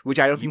money, which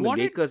I don't think the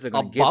Lakers are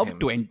going to give him. Above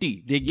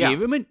 20. They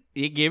gave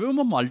him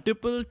a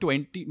multiple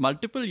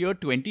year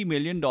 $20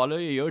 million a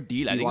year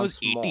deal. I think it was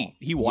 80. More.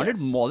 He wanted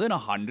more than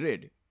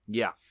 100.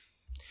 Yeah.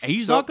 And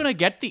he's not going to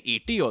get the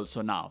 80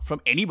 also now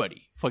from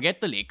anybody. Forget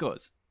the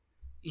Lakers.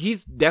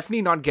 He's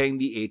definitely not getting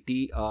the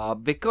 80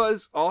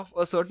 because of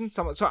a certain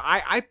sum. So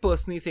I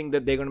personally think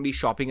that they're going to be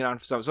shopping around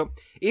for some. So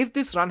if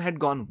this run had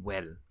gone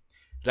well,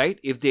 right?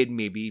 If they'd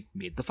maybe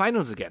made the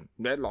finals again.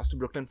 They lost to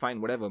Brooklyn,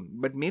 fine, whatever.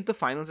 But made the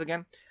finals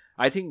again.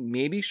 I think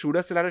maybe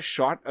Schroeder still had a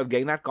shot of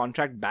getting that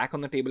contract back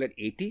on the table at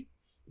 80.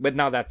 But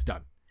now that's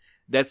done.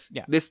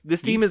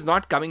 This team is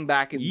not coming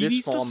back in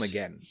this form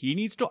again. He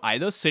needs to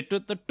either sit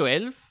with the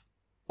 12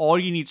 or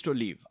he needs to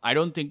leave. I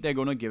don't think they're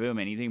going to give him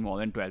anything more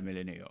than 12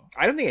 million a year.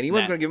 I don't think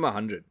anyone's going to give him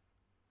 100.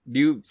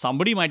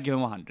 Somebody might give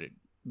him 100.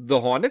 The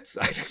Hornets?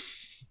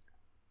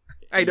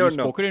 I don't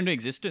know. You spoke it into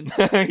existence.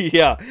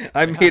 Yeah,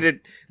 I made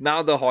it.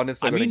 Now the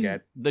Hornets are going to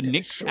get. The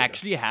Knicks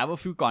actually have a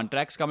few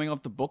contracts coming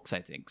off the books, I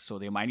think. So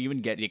they might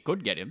even they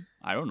could get him.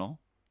 I don't know.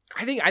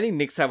 I think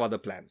Knicks have other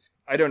plans.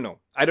 I don't know.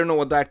 I don't know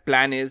what that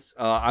plan is.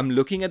 I'm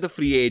looking at the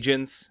free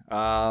agents.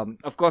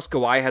 Of course,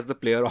 Kawhi has the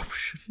player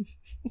option.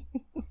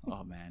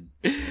 Oh man.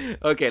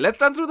 Okay, let's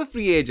run through the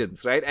free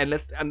agents, right? And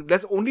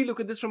let's only look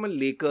at this from a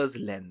Lakers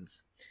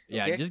lens.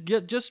 Okay? Yeah,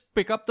 just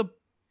pick up the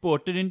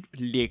pertinent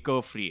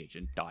Laker free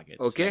agent targets.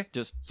 Okay, like,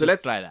 just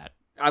let's try that.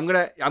 I'm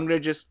gonna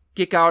just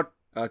kick out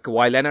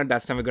Kawhi Leonard.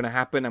 That's never gonna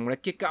happen. I'm gonna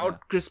kick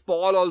out Chris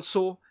Paul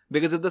also.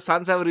 Because if the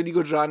Suns have a really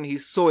good run,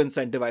 he's so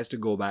incentivized to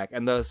go back.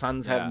 And the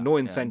Suns have no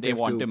incentive they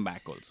want him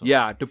back also.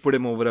 Yeah, to put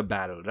him over a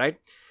barrel, right?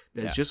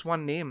 There's just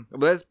one name.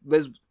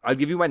 I'll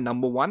give you my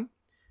number one.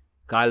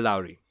 Kyle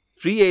Lowry.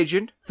 Free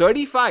agent,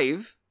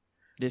 35.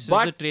 This is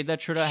the trade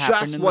that should have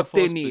happened in the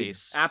first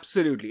place.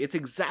 Absolutely. It's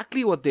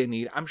exactly what they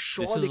need. I'm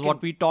sure this is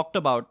what we talked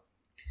about.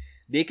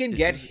 They can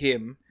get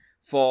him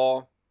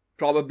for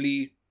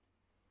probably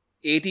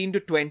 18 to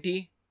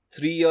 20,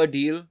 3-year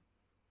deal.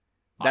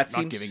 That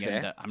seems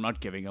fair. I'm not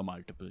giving a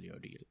multiple year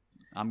deal.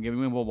 I'm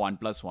giving him a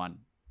 1+1.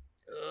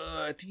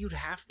 I think you'd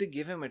have to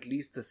give him at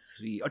least a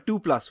 3 or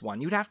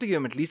 2+1. You'd have to give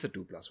him at least a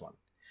 2+1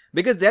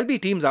 because there'll be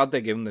teams out there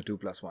giving the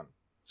 2+1.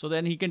 So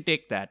then he can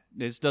take that.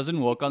 This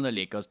doesn't work on the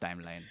Lakers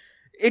timeline.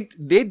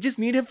 They just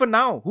need him for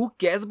now. Who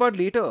cares about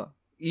later?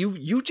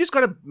 You just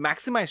gotta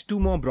maximize 2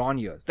 more Braun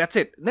years. That's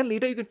it. Then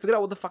later you can figure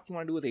out what the fuck you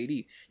want to do with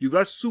AD. You've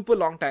got a super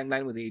long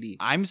timeline with AD.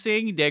 I'm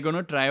saying they're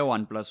gonna try a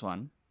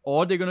 1+1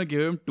 or they're gonna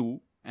give him 2.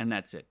 And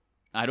that's it.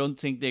 I don't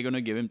think they're going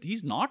to give him...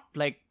 He's not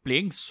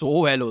playing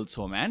so well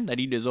also, man, that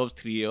he deserves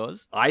 3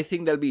 years. I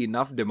think there'll be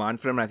enough demand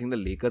for him. I think the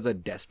Lakers are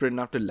desperate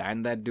enough to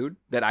land that dude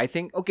that I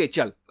think, okay,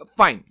 chal,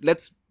 fine.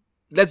 Let's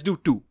do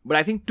 2. But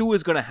I think 2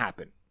 is going to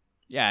happen.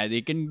 Yeah, they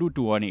can do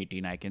 2 on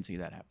 18. I can see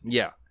that happen.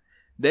 Yeah.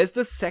 There's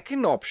the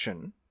second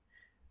option.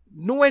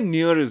 Nowhere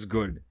near as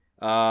good,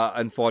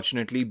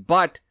 unfortunately.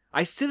 But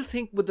I still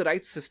think with the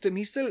right system,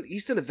 he's still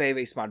a very,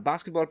 very smart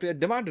basketball player.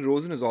 DeMar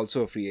DeRozan is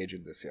also a free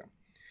agent this year.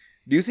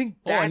 Do you think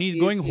that and he's is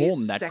going his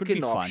home. That could second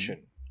be fun.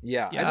 option?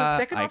 Yeah, as Yeah, a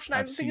second I've- option, I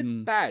I've don't think it's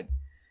seen- bad.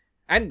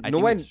 And I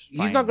think it's he's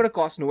fine. not going to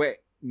cost nowhere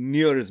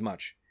near as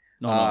much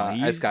No,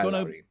 as he's Kyle gonna.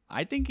 Lowry.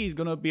 I think he's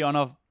gonna be on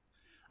a.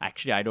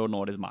 Actually, I don't know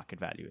what his market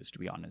value is, to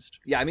be honest.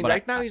 Yeah, I mean, But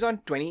right now he's on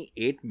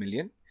 28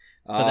 million.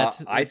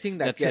 But I think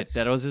that's gets it.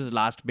 That was his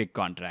last big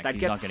contract. that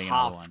He's gets not getting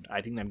another halved. one.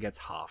 I think that gets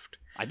halved.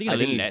 I think a I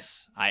little think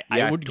less. yeah,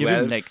 I would give him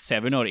 12. like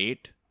 7 or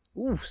 8.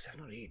 Ooh, 7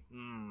 or 8.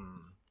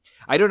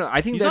 I don't know.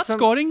 I think He's there's not some.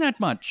 scoring that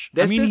much. I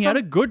there's mean, still he had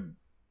some- a good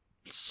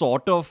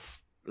sort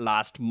of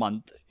last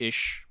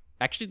month-ish.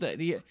 Actually,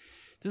 this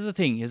is the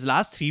thing. His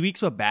last 3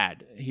 weeks were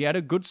bad. He had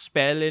a good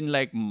spell in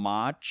like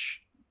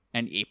March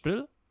and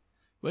April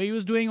where he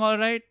was doing all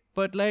right.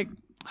 But like,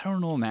 I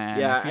don't know, man.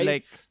 Yeah, I feel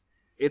like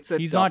it's a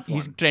he's tough not.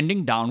 He's one.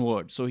 trending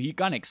downward, so he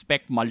can't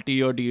expect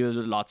multi-year deals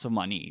with lots of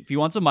money. If he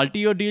wants a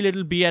multi-year deal,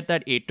 it'll be at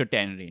that 8 to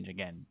 10 range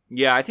again.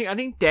 Yeah, I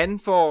think 10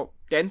 for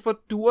 2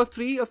 or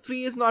 3 or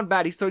 3 is not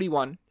bad. He's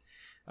 31.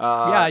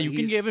 Yeah, you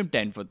can give him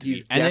 10 for 3.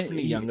 He's And then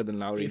definitely younger than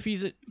Lowry. If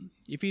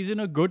he's in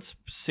a good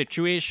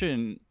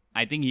situation,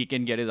 I think he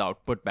can get his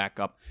output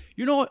back up.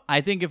 You know, I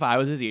think if I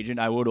was his agent,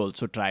 I would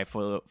also try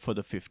for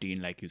the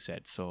 15, like you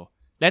said. So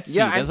let's see.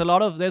 Yeah, There's a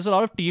lot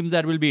of teams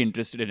that will be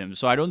interested in him.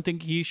 So I don't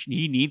think he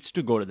needs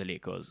to go to the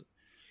Lakers.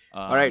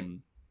 All right.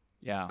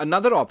 Yeah.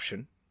 Another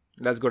option.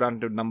 Let's go down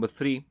to number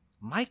 3.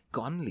 Mike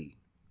Conley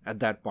at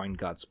that point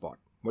guard spot.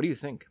 What do you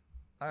think?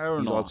 I don't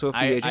He's know. also a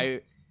free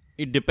agent.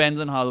 It depends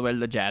on how well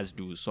the Jazz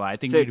do. So I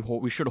think Sid.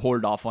 we should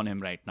hold off on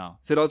him right now.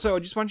 Sid, also, I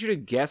just want you to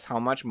guess how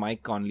much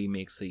Mike Conley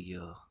makes a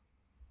year.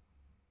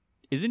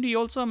 Isn't he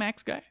also a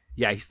max guy?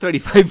 Yeah, he's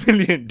 35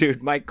 million,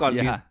 dude. Mike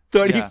Conley's Yeah.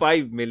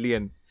 35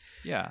 million.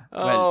 Yeah.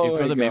 Oh Well, if my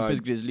you're the God. Memphis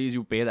Grizzlies,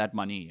 you pay that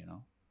money, you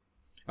know.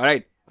 All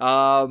right.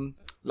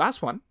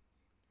 Last one.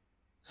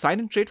 Sign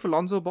and trade for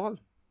Lonzo Ball.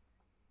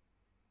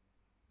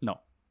 No.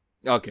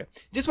 Okay.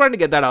 Just wanted to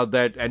get that out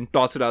there and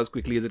toss it out as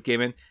quickly as it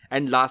came in.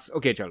 And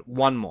okay, Chal,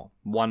 one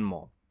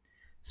more.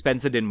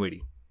 Spencer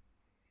Dinwiddie.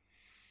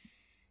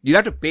 You'll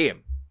have to pay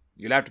him.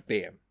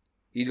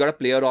 He's got a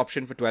player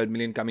option for 12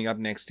 million coming up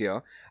next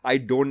year. I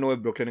don't know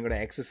if Brooklyn are going to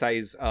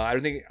exercise. I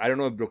don't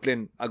know if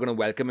Brooklyn are going to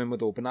welcome him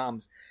with open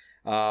arms.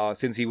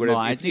 Since he would No,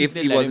 have, I think if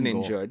they he let wasn't him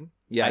go. injured.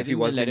 Yeah, I if he think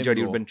they wasn't let him injured,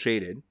 he would have go. been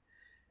traded.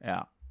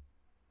 Yeah.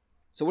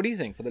 So what do you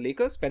think for the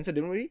Lakers? Spencer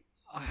Dinwiddie?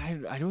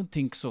 I don't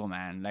think so,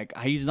 man. Like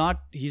he's not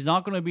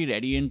going to be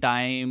ready in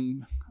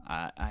time.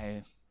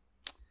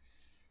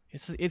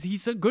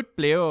 He's a good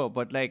player,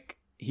 but like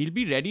he'll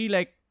be ready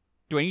like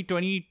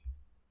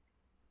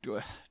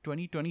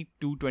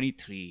 2022,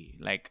 23.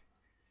 Like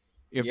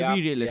you have to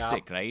be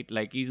realistic, right?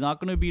 Like he's not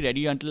going to be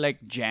ready until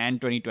like Jan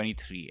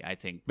 2023, I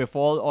think,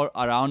 before or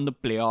around the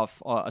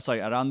playoff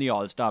around the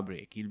All-Star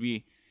break.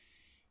 He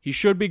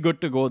should be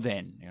good to go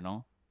then, you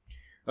know.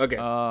 Okay.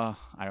 I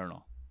don't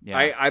know. Yeah.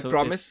 I So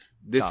promise it's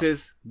this tough.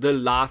 is the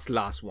last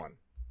one.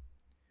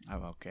 Oh,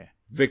 okay.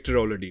 Victor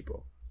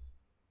Oladipo.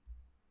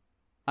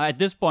 At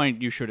this point,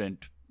 you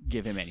shouldn't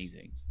give him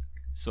anything.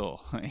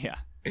 So, yeah.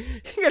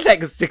 He got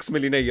like $6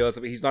 million a year,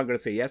 so he's not going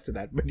to say yes to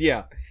that. But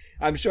yeah,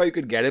 I'm sure you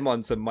could get him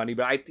on some money.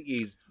 But I think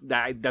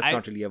that's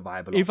not really a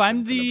viable. If option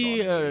I'm for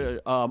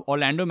LeBron. the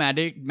Orlando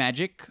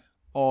Magic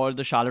or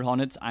the Charlotte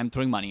Hornets, I'm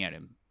throwing money at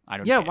him. I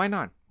don't. Yeah, care. why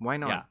not? Why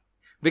not? Yeah.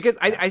 Because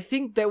I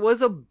think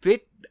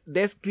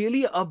there's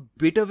clearly a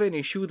bit of an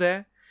issue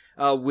there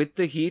with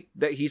the Heat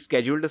that he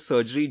scheduled a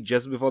surgery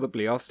just before the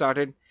playoffs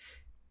started.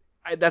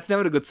 That's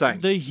never a good sign.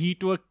 The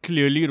Heat were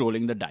clearly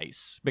rolling the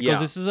dice because Yeah.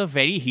 this is a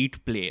very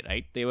Heat play,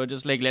 right? They were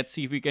just like, let's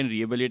see if we can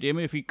rehabilitate him.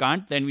 If we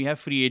can't, then we have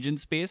free agent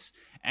space,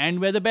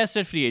 and we're the best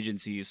at free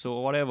agency.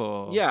 So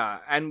whatever. Yeah,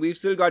 and we've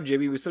still got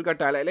JB, we've still got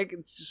Tyler. Like,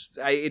 it's just,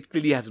 it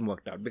clearly hasn't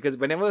worked out because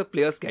whenever a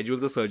player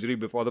schedules a surgery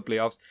before the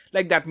playoffs,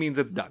 like that means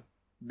it's done.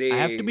 I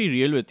have to be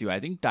real with you. I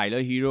think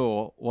Tyler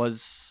Hero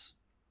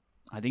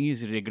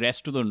he's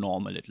regressed to the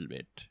norm a little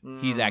bit.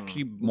 He's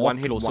actually more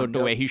One-hit closer wonder.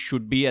 to where he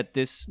should be at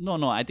this.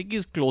 No, I think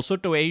he's closer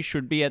to where he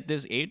should be at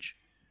this age.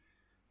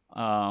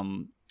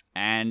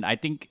 And I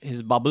think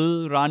his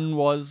bubble run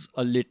was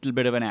a little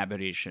bit of an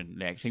aberration.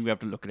 Like, I think we have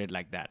to look at it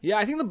like that. Yeah,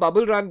 I think the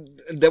bubble run,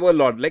 there were a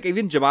lot. Like,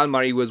 even Jamal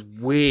Murray was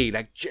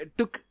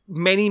took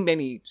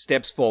many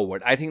steps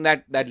forward. I think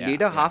that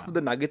later half of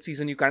the Nuggets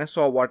season, you kind of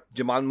saw what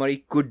Jamal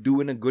Murray could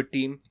do in a good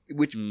team,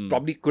 which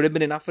probably could have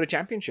been enough for a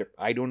championship.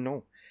 I don't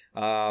know.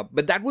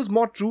 But that was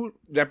more true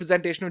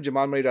representation of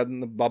Jamal Murray rather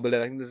than the bubble.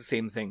 And I think there's the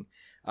same thing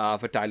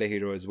for Tyler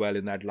Hero as well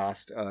in that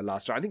last round.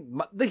 I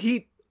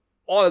think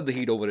all of the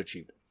Heat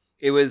overachieved.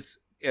 It was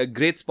a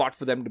great spot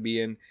for them to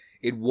be in.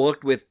 It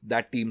worked with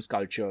that team's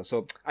culture.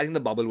 So I think the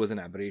bubble was an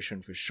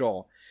aberration for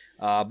sure.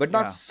 But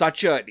not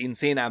such an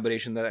insane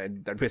aberration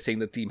that we're saying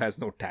the team has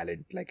no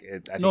talent.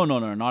 No,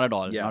 not at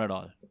all. Yeah. Not at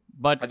all.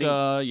 But I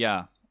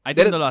They're-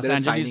 think the Los they're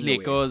Angeles signing away.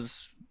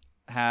 Lakers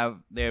have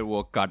their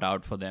work cut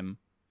out for them.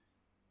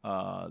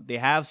 They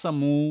have some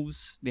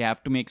moves. They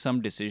have to make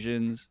some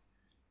decisions.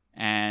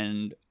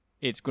 And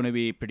it's going to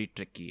be pretty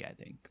tricky, I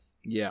think.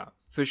 Yeah,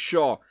 for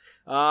sure.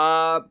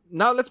 Now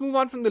let's move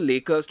on from the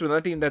Lakers to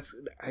another team that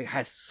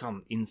has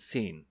some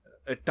insane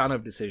a ton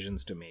of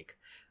decisions to make.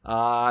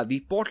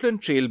 The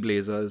Portland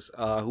Trailblazers,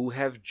 who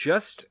have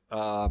just,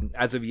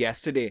 as of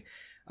yesterday,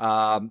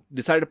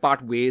 decided to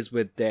part ways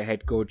with their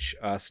head coach,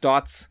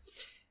 Stotts.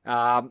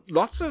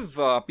 Lots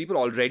of people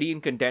already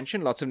in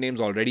contention, lots of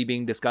names already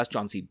being discussed.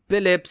 Chauncey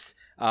Billups,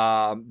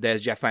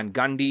 there's Jeff Van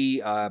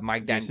Gundy,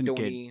 Mike Jason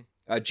D'Antoni.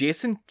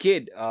 Jason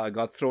Kidd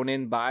got thrown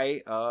in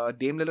by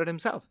Dame Lillard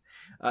himself.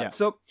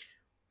 So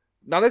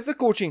now there's the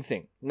coaching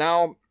thing.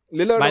 Now,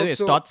 Lillard by the way,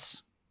 also...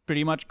 Stotts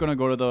pretty much going to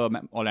go to the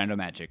Orlando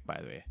Magic, by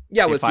the way.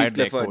 Yeah, They with Steve fired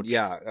their Clifford.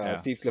 coach.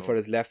 Steve Clifford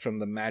has left from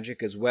the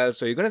Magic as well.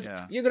 So you're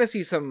gonna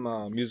see some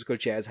musical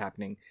chairs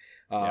happening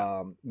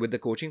with the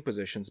coaching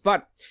positions.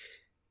 But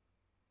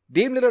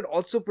Dame Lillard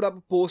also put up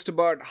a post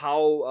about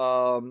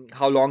how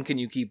long can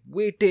you keep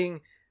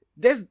waiting.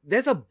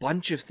 There's a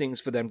bunch of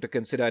things for them to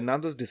consider. None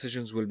of those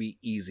decisions will be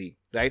easy,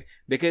 right?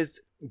 Because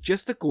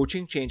just the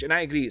coaching change, and I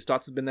agree,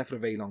 Stotts has been there for a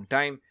very long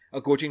time.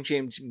 A coaching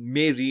change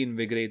may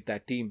reinvigorate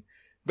that team.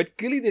 But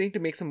clearly they need to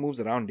make some moves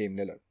around Dame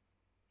Lillard.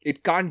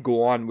 It can't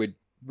go on with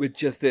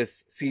just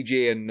this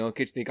CJ and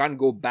Nurkic. They can't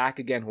go back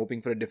again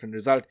hoping for a different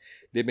result.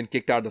 They've been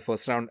kicked out of the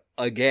first round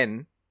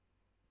again.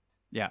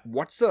 Yeah.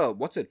 What's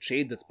a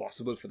trade that's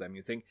possible for them,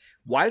 you think?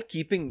 While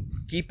keeping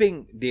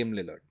Dame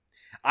Lillard.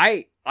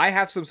 I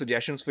have some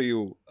suggestions for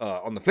you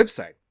on the flip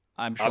side.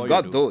 I'm sure I've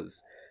got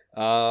those.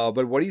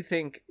 But what do you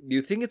think? Do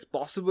you think it's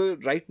possible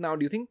right now?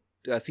 Do you think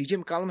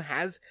CJ McCollum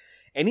has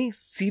any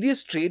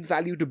serious trade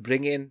value to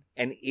bring in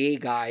an A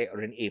guy or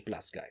an A+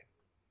 guy?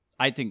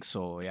 I think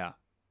so, yeah.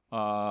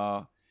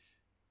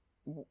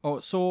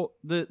 So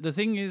the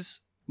thing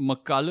is,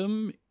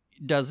 McCollum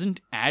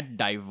doesn't add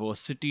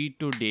diversity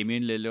to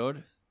Damian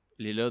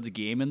Lillard's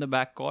game in the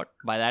backcourt.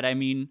 By that I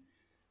mean,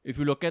 if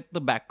you look at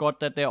the backcourt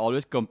that they're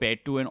always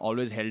compared to and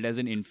always held as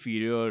an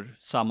inferior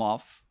sum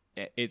of,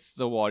 it's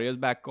the Warriors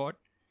backcourt.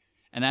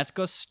 And that's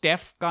because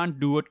Steph can't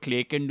do what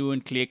Clay can do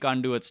and Clay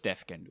can't do what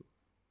Steph can do.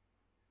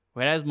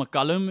 Whereas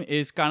McCollum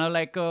is kind of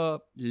like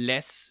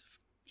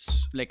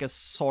a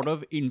sort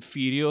of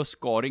inferior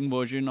scoring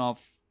version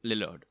of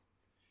Lillard.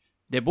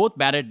 They're both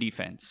bad at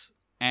defense.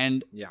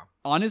 And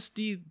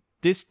honestly,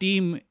 this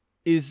team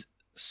is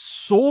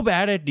so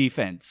bad at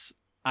defense.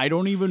 I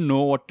don't even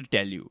know what to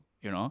tell you,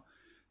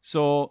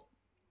 So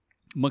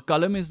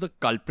McCollum is the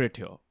culprit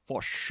here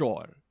for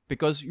sure.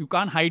 Because you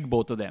can't hide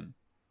both of them,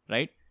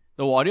 right?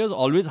 The Warriors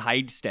always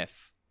hide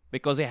Steph.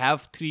 Because they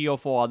have 3 or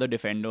 4 other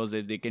defenders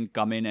that they can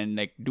come in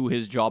and do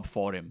his job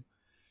for him.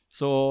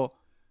 So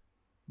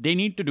they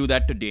need to do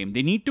that to Dame.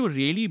 They need to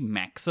really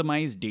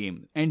maximize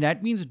Dame. And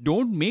that means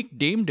don't make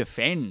Dame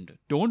defend.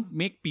 Don't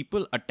make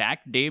people attack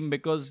Dame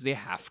because they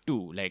have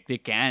to. They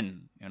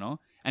can,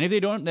 And if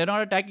they're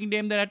not attacking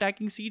Dame, they're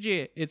attacking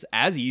CJ. It's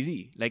as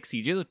easy.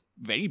 CJ is a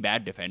very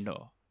bad defender.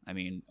 I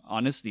mean,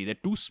 honestly, they're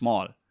too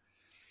small.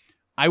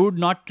 I would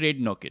not trade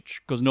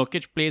Nurkic because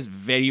Nurkic plays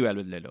very well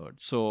with Lillard.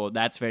 So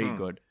that's very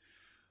good.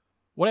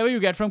 Whatever you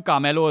get from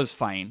Carmelo is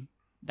fine.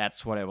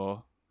 That's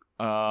whatever.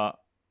 I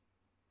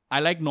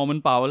like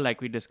Norman Powell,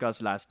 like we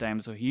discussed last time.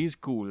 So he's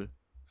cool.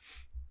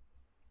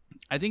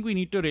 I think we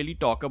need to really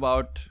talk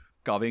about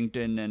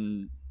Covington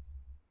and,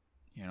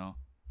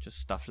 just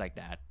stuff like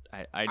that.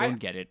 I don't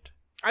get it.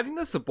 I think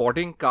the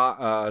supporting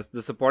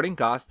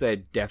cast there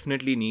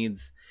definitely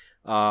needs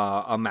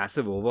a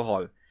massive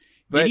overhaul.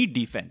 But they need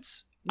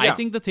defense. I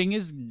think the thing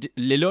is,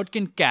 Lillard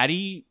can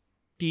carry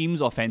teams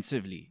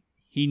offensively.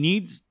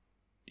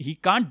 He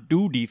can't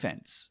do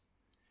defense.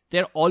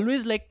 They're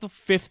always the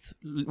 5th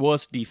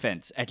worst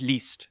defense, at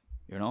least.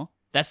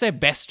 That's their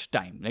best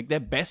time. Their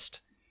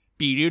best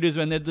period is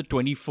when they're the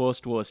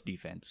 21st worst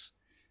defense.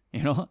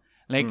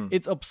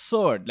 It's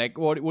absurd.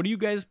 What are you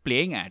guys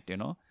playing at,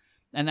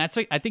 And I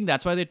think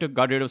that's why they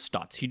got rid of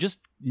Stotts. He just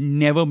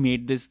never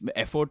made this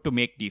effort to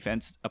make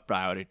defense a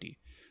priority.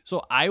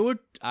 So I would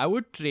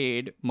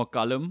trade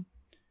McCollum,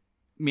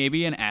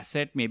 maybe an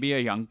asset, maybe a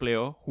young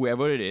player,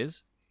 whoever it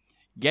is.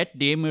 Get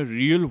Dame a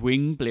real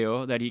wing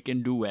player that he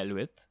can do well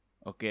with.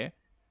 Okay.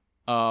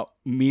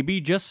 Maybe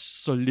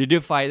just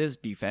solidify this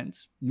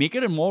defense. Make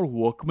it a more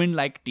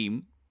workman-like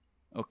team.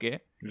 Okay.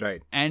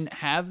 Right. And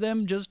have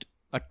them just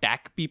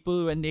attack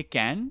people when they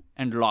can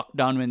and lock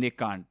down when they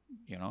can't.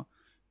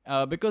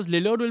 Because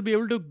Lillard will be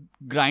able to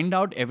grind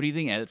out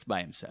everything else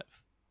by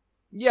himself.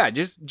 Yeah,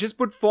 just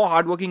put 4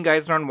 hardworking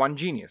guys around one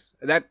genius.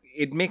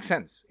 It makes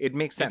sense.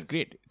 It's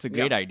great. It's a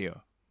great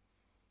idea.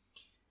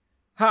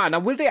 Now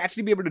will they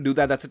actually be able to do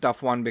that? That's a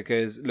tough one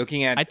because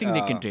looking at... I think they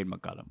can trade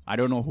McCollum. I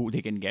don't know who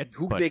they can get.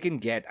 They can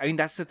get. I mean,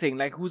 that's the thing.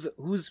 Who's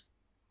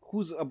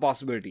a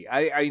possibility?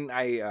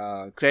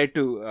 I credit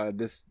to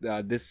this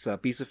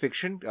piece of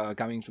fiction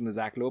coming from the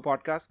Zach Lowe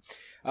podcast.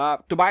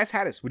 Tobias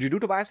Harris. Would you do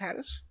Tobias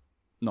Harris?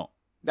 No.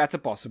 That's a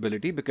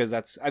possibility because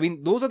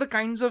those are the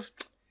kinds of...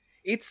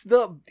 It's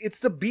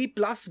the B+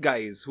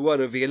 guys who are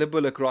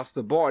available across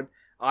the board.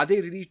 Are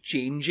they really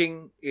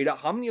changing it?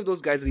 How many of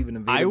those guys are even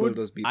available?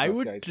 Those B+ guys. I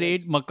would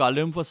trade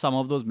McCollum for some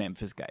of those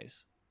Memphis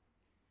guys.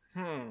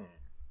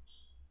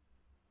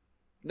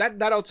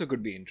 That also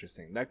could be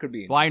interesting. That could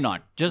be interesting. Why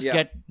not? Just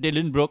get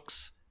Dylan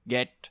Brooks,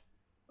 get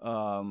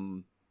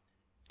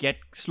get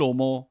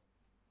slow-mo,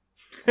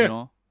 you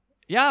know.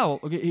 Yeah,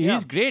 okay,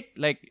 he's great.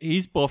 Like,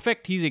 he's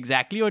perfect. He's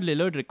exactly what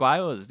Lillard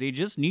requires. They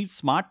just need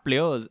smart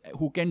players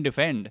who can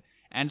defend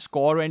and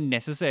score when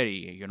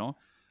necessary, you know.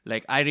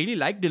 Like, I really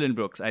like Dylan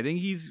Brooks. I think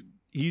he's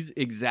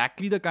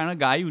exactly the kind of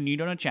guy you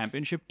need on a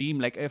championship team.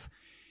 Like,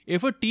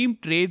 if a team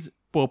trades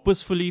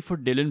purposefully for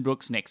Dylan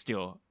Brooks next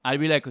year, I'll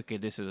be like, okay,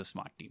 this is a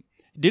smart team.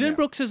 Dylan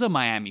Brooks is a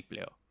Miami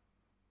player.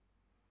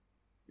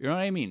 You know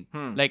what I mean?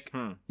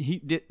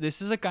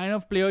 This is a kind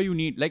of player you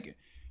need. Like,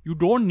 you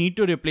don't need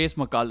to replace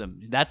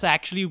McCollum. That's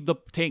actually the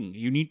thing.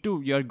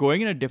 You're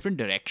going in a different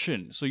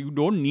direction. So you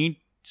don't need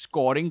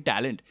scoring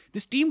talent.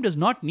 This team does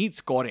not need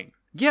scoring.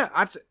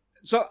 Yeah,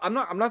 so I'm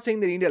not saying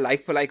they need a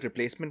like for like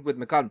replacement with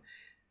McCollum.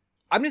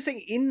 I'm just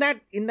saying in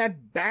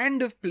that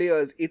band of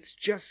players, it's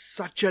just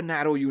such a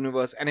narrow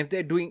universe. And if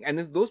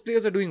those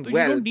players are doing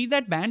well, you don't need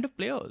that band of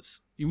players.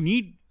 You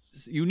need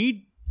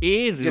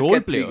A role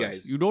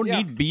players. You don't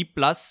need B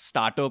plus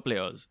starter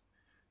players.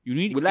 You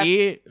need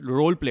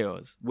role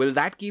players. Will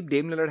that keep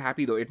Dame Lillard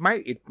happy though? It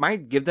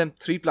might give them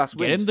 3+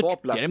 wins,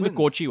 4+ wins. Get him the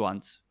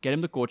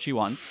coach he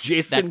wants.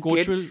 Jason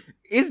Kidd.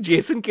 Is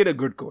Jason Kidd a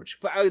good coach?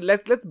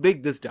 Let's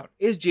break this down.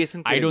 Is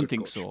Jason Kidd I a don't good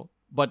think coach? So.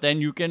 But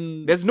then you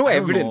can... There's no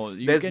evidence.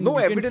 There's no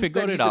evidence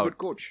that he's a good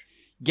coach.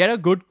 Get a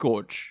good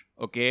coach.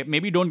 Okay?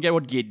 Maybe don't get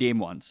what Dame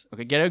wants.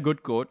 Okay? Get a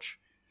good coach.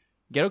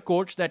 Get a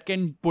coach that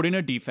can put in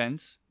a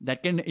defense,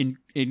 that can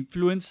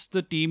influence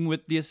the team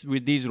with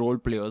these role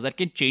players, that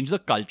can change the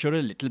culture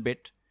a little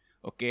bit.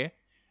 Okay,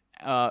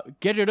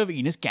 get rid of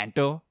Enes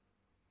Kanter.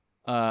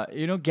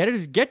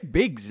 Get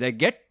bigs, like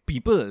get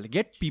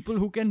people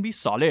who can be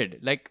solid.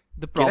 Like,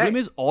 the problem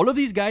is all of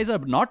these guys are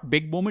not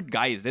big moment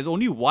guys. There's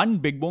only one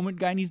big moment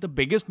guy, and he's the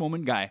biggest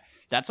moment guy.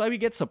 That's why we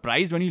get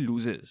surprised when he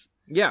loses.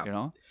 Yeah, you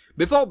know.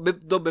 Before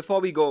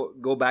we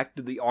go back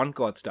to the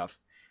on-court stuff.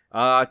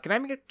 Can I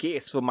make a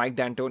case for Mike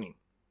D'Antoni?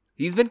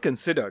 He's been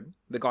considered.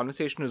 The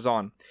conversation is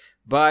on.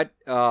 But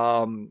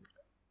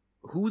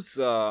who's,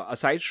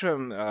 aside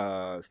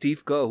from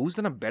Steve Kerr, who's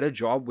done a better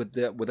job with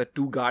a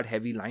two-guard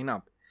heavy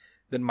lineup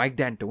than Mike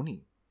D'Antoni?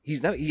 He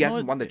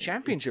hasn't won the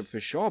championship for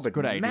sure, but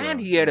man,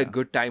 he had a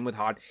good time with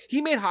Harden. He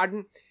made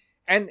Harden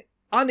an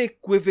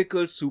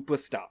unequivocal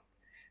superstar.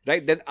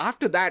 Right? Then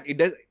after that, it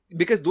does,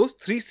 because those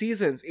 3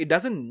 seasons, it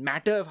doesn't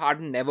matter if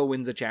Harden never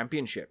wins a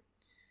championship.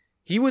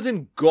 He was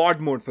in God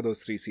mode for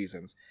those 3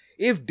 seasons.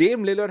 If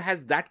Dame Lillard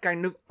has that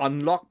kind of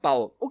unlock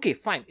power, okay,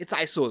 fine, it's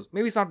ISOs.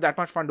 Maybe it's not that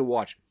much fun to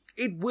watch.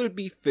 It will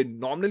be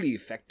phenomenally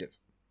effective.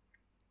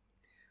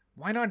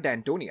 Why not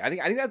D'Antoni? I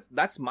think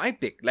that's my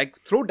pick. Like,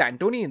 throw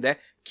D'Antoni in there.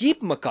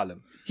 Keep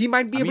McCollum. He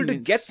might be able to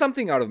get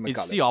something out of McCollum.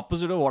 It's the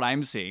opposite of what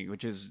I'm saying,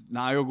 which is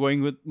now you're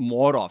going with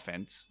more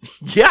offense.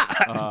 Yeah,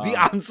 the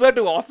answer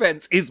to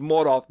offense is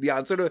more off. The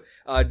answer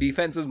to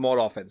defense is more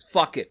offense.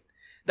 Fuck it.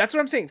 That's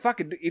what I'm saying.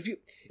 Fuck it.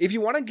 If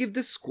you want to give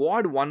this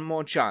squad one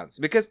more chance,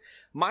 because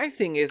my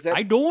thing is that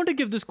I don't want to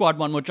give this squad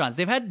one more chance.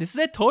 This is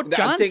their third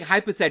chance. I'm saying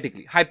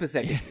hypothetically.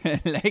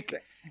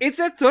 Like, it's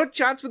their third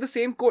chance with the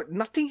same coach.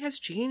 Nothing has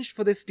changed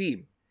for this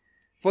team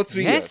for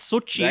 3 years. Yes, so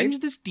change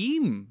this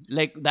team.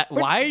 Like that.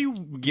 Why are you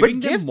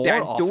giving them more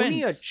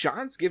offense?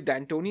 Give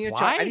D'Antoni a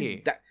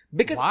chance.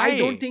 Because I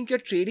don't think you're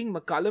trading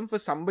McCollum for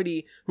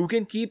somebody who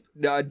can keep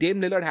Dame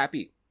Lillard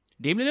happy.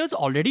 Dame Lillard's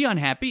already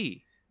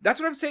unhappy. That's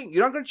what I'm saying.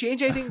 You're not going to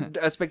change anything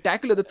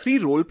spectacular. The 3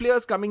 role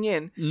players coming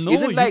in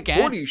isn't like,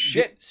 holy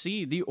shit.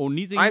 See, the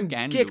only thing you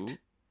can do...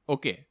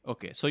 Okay.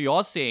 So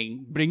you're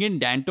saying bring in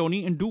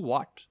D'Antoni and do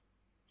what?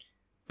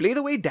 Play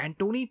the way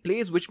D'Antoni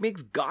plays, which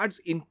makes guards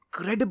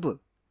incredible.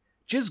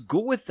 Just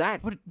go with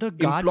that. But the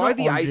guards employ are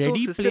the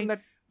ISO system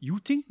that... You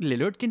think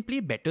Lillard can play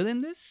better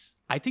than this?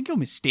 I think you're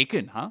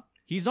mistaken, huh?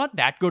 He's not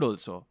that good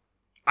also.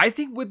 I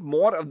think with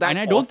more of that And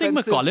I don't think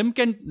McCollum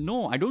can...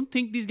 No, I don't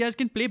think these guys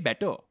can play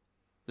better.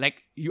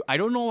 Like, I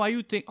don't know why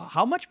you think...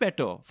 How much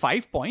better?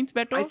 5 points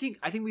better? I think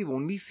we've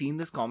only seen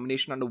this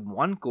combination under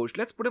one coach.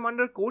 Let's put him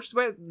under a coach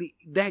where the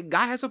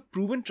guy has a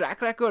proven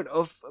track record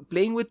of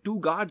playing with 2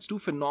 guards, 2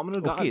 phenomenal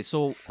guards. Okay,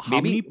 so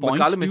how many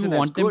points do you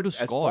want them to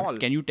score?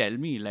 Can you tell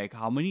me? Like,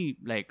 how many...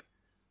 Like,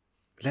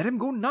 let him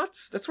go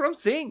nuts. That's what I'm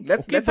saying.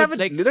 Let's have a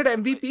Lillard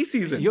MVP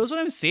season. Here's what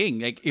I'm saying.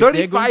 Like, if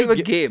 35 a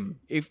game.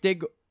 If they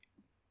go...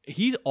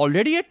 He's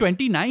already at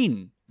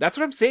 29. That's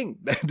what I'm saying.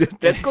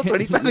 Let's go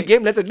 35 a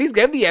game. Let's at least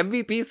get the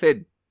MVP,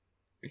 Sid.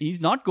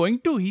 He's not going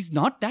to. He's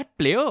not that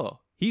player.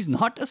 He's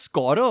not a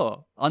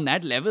scorer on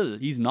that level.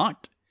 He's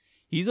not.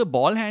 He's a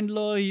ball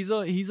handler.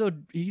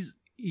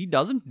 He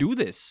doesn't do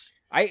this.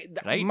 Right?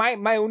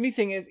 My only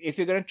thing is, if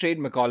you're going to trade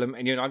McCollum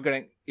and you're not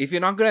going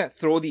to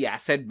throw the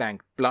asset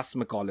bank plus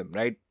McCollum,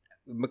 right?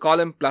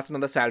 McCollum plus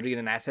another salary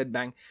and an asset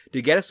bank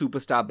to get a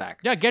superstar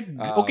back. Yeah, get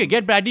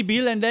Bradley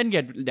Beal and then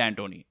get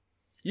D'Antoni.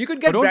 You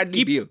could get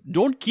Bradley Beal.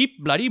 Don't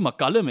keep bloody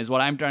McCollum is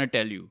what I'm trying to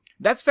tell you.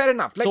 That's fair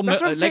enough. That's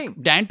what I'm saying.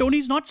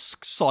 D'Antoni's not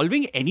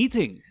solving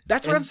anything.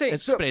 That's what I'm saying.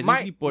 So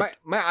my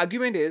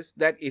argument is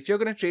that if you're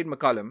going to trade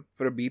McCollum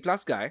for a B+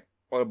 guy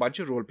or a bunch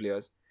of role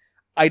players,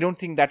 I don't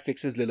think that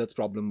fixes Lillard's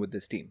problem with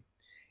this team.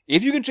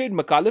 If you can trade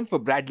McCollum for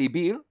Bradley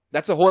Beal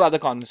That's a whole other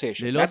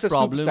conversation. Lillard's That's a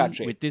problem superstar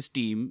trade. with this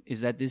team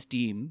is that this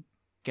team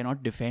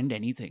cannot defend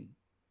anything.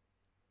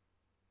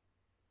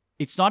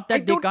 It's not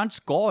that they can't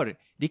score.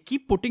 They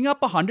keep putting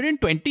up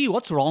 120.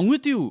 What's wrong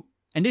with you?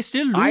 And they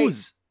still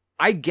lose.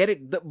 I get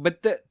it,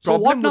 but the So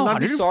what problem now, will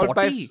not be solved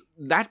by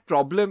 140? that.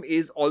 Problem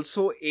is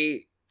also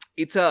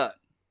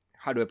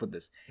how do I put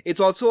this?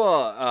 It's also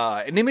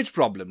an image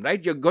problem,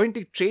 right? You're going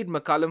to trade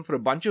McCollum for a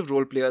bunch of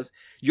role players.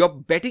 You're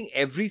betting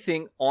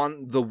everything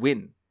on the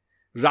win,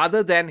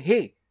 rather than,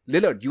 hey,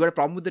 Lillard, you had a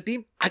problem with the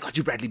team? I got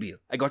you Bradley Beal.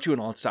 I got you an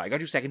All-Star. I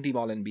got you second team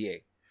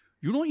All-NBA.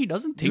 You know, he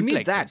doesn't think need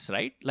like that. this,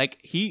 right? Like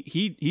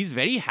he's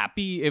very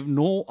happy if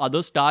no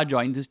other star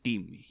joins his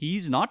team.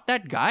 He's not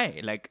that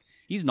guy. Like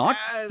he's not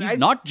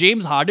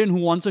James Harden who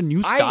wants a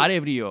new star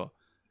every year.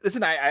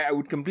 Listen, I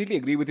would completely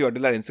agree with you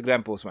until our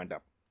Instagram post went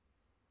up.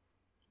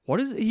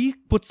 What is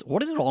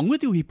wrong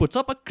with you? He puts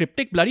up a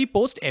cryptic bloody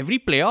post every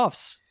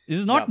playoffs. This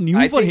is not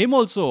new for him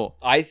also.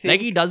 I think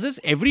like he does this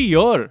every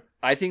year.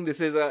 I think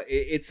this is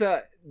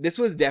this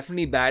was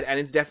definitely bad, and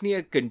it's definitely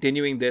a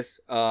continuing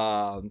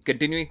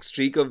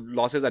streak of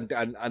losses. And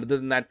other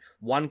than that,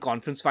 one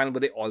conference final,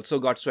 but they also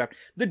got swept.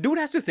 The dude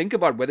has to think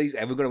about whether he's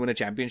ever going to win a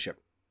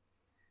championship.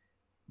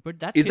 But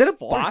that's is there a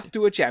fault. path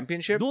to a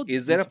championship? No,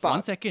 is there a path?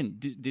 1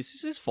 second. This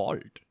is his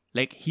fault.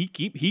 Like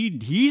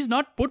he's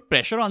not put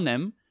pressure on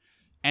them,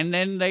 and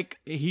then like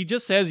he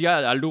just says, "Yeah,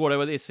 I'll do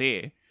whatever they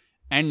say."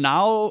 And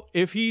now,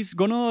 if he's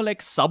gonna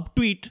like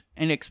subtweet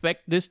and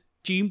expect this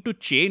team to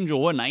change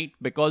overnight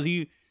because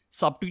he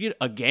subtweeted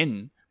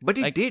again. But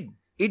it did.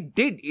 It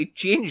did. It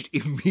changed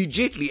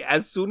immediately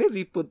as soon as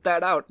he put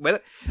that out. Well,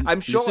 I'm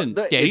sure. Listen,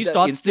 Terry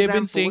Stotts, they've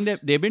been saying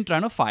that they've been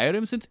trying to fire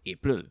him since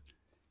April.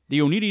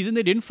 The only reason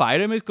they didn't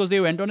fire him is because they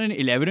went on an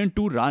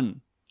 11-2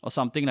 run or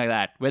something like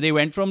that, where they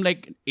went from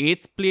like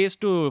 8th place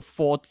to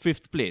 4th,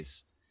 5th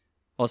place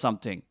or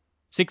something.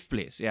 6th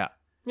place, yeah.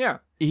 Yeah.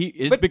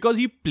 It's because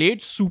he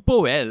played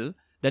super well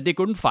that they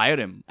couldn't fire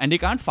him. And they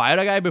can't fire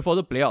a guy before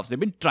the playoffs. They've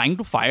been trying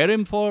to fire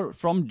him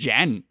from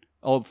Jan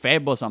or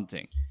Feb or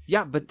something.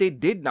 Yeah, but they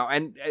did now.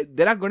 And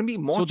there are going to be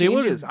more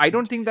changes. I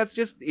don't think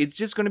it's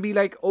just going to be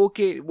like,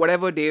 okay,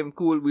 whatever, Dame,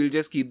 cool, we'll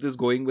just keep this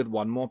going with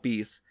one more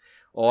piece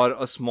or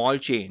a small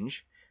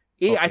change.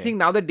 Okay. I think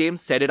now that Dame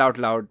said it out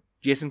loud,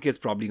 Jason Kidd's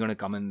probably going to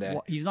come in there.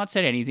 Well, he's not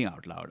said anything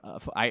out loud.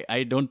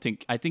 I don't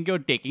think. I think you're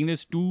taking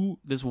this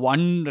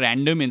one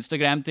random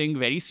Instagram thing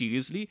very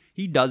seriously.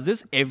 He does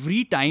this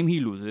every time he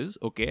loses,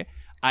 okay?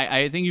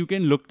 I think you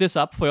can look this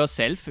up for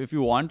yourself if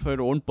you want, for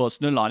your own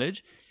personal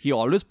knowledge. He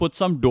always puts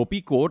some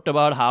dopey quote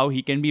about how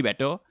he can be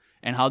better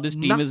and how this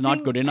team is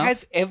not good enough. Nothing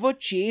has ever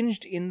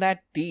changed in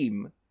that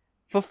team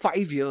for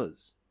 5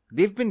 years.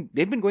 They've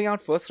been going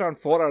out first round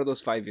 4 out of those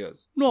 5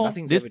 years. No,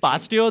 this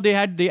past year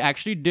they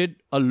actually did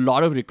a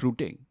lot of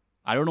recruiting.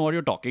 I don't know what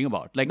you're talking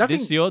about. Like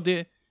this year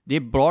they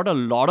brought a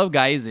lot of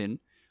guys in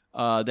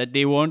that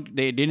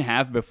they didn't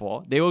have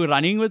before. They were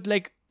running with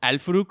like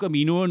Al-Farouq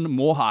Aminu and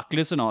Mo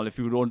Harkless and all, if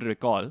you don't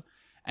recall.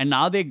 And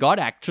now they got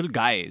actual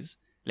guys.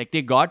 Like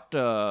they got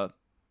Powell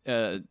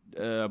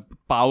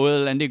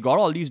and they got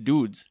all these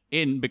dudes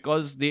in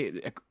because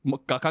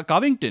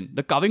Covington,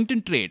 the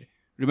Covington trade.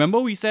 Remember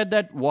we said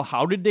that, well,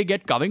 how did they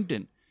get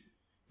Covington?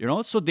 You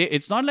know, so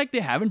it's not like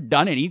they haven't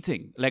done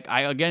anything. Like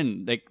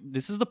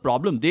this is the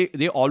problem.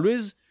 They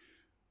always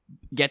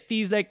get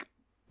these like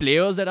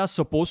players that are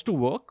supposed to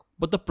work,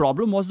 but the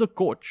problem was the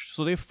coach.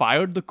 So they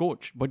fired the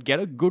coach, but get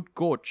a good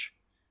coach,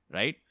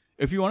 right?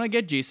 If you want to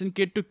get Jason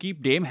Kidd to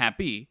keep Dame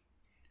happy,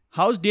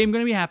 how's Dame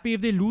going to be happy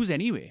if they lose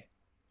anyway?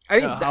 I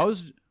mean,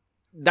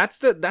 that's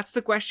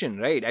the question,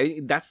 right?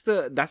 That's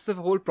the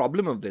whole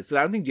problem of this.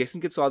 I don't think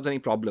Jason Kidd solves any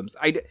problems.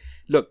 I don't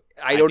know.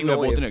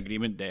 We're both in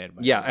agreement there.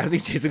 Yeah, I don't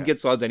think Jason Kidd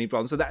solves any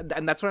problems. So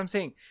that's what I'm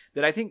saying.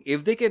 That I think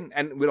if they can,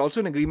 and we're also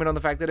in agreement on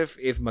the fact that if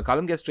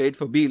McCollum gets traded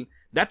for Beal,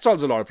 that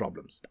solves a lot of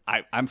problems.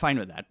 I'm fine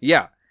with that.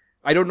 Yeah,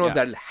 I don't know if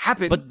that'll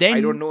happen. But then,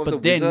 I don't know if the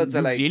Wizards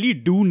are like. You really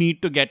do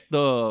need to get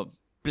the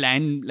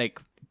plan, like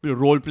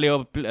role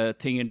player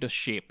thing into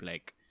shape,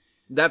 like.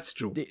 That's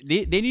true.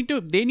 They need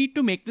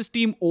to make this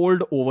team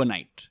old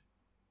overnight.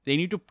 They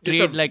need to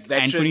trade like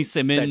Anthony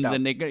Simmons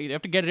and they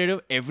have to get rid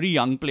of every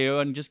young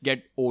player and just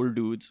get old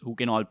dudes who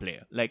can all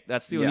play. Like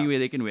that's the only way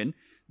they can win.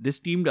 This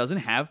team don't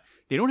have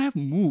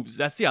moves.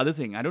 That's the other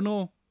thing. I don't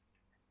know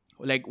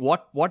like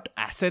what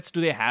assets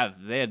do they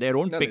have? Their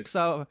own picks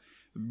are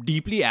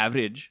deeply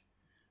average.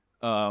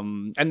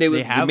 And they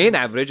will remain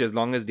average as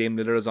long as Dame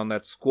Lillard is on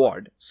that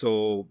squad.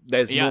 So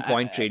there's no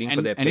point trading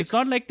for their picks. And it's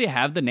not like they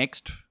have the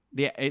next.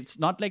 It's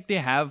not like they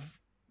have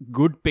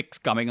good picks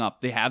coming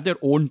up. They have their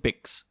own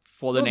picks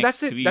for the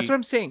next 3. That's what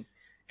I'm saying.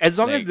 As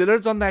long as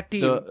Lillard's on that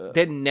team,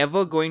 they're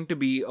never going to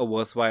be a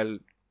worthwhile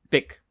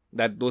pick.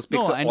 That those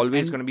picks are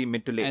always going to be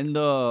mid to late. And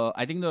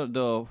I think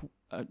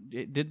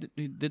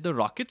did the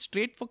Rockets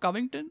trade for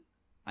Covington?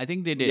 I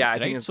think they did. Yeah, I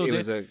right?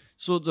 think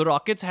so the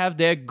Rockets have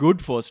their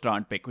good first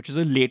round pick, which is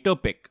a later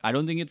pick. I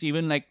don't think it's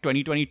even like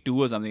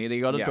 2022 or something.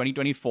 They got a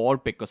 2024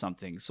 pick or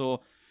something.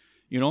 So.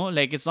 You know,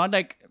 like it's not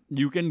like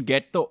you can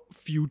get the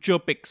future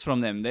picks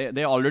from them.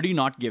 They're already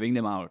not giving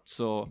them out.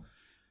 So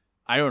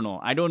I don't know.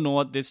 I don't know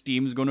what this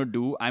team's going to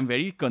do. I'm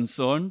very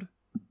concerned.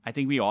 I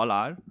think we all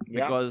are.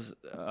 Yeah. Because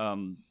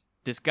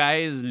this guy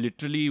is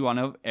literally one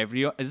of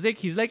everyone. It's like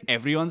he's like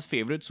everyone's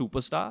favorite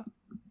superstar.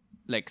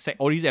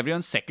 Or he's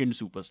everyone's second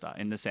superstar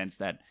in the sense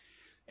that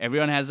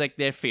everyone has like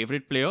their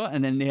favorite player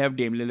and then they have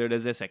Dame Lillard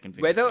as their second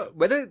favorite.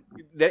 Whether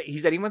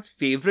he's anyone's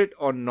favorite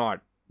or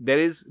not, there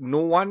is no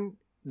one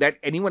that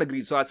anyone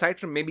agrees. So aside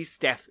from maybe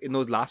Steph in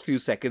those last few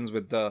seconds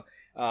with the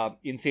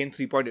insane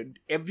 3-point,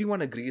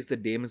 everyone agrees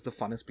that Dame is the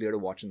funnest player to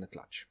watch in the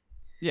clutch.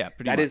 Yeah,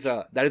 pretty much.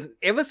 That is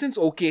ever since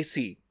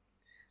OKC.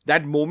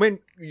 That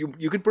moment,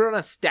 you can put on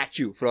a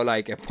statue for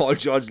like a Paul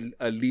George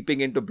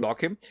leaping in to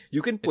block him.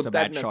 You can put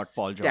that in a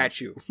Paul George.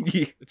 statue.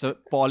 It's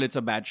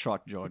a bad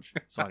shot, George.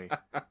 Sorry.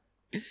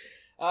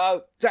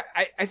 So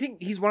I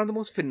think he's one of the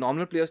most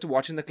phenomenal players to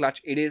watch in the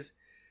clutch.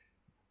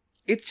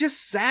 It's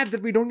just sad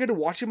that we don't get to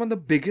watch him on the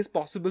biggest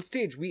possible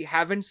stage. We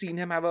haven't seen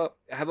him have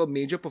a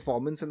major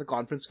performance in the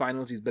conference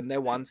finals. He's been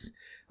there once,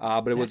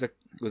 but it was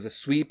a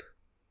sweep.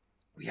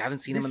 We haven't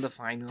seen him in the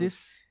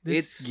finals.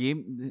 This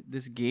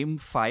game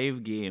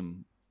 5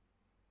 game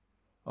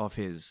of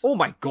his. Oh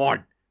my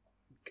god.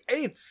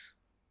 That's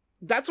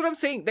what I'm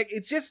saying. Like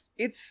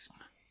it's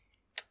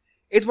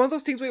one of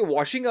those things where you're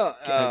watching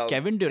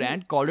Kevin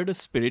Durant called it a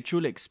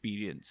spiritual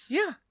experience.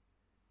 Yeah.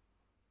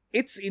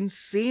 It's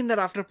insane that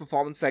after a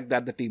performance like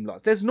that the team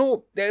lost. There's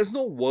no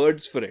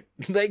words for it.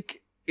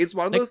 Like it's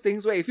one of those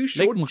things where if you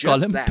showed like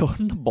just McCollum that,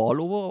 turned the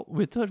ball over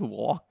with a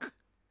walk.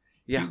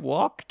 Yeah. He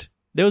walked.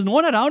 There was no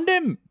one around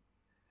him.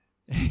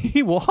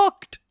 He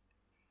walked.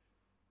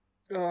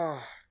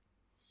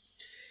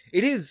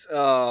 It is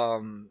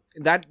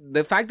that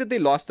the fact that they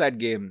lost that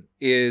game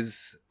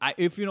is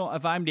if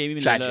I'm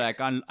Damian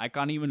Lillard, I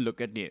can't even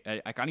look at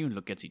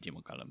CJ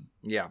McCollum.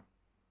 Yeah.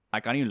 I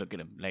can't even look at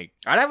him. Like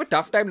I'd have a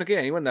tough time looking at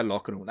anyone in that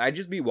locker room. I'd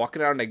just be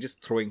walking around like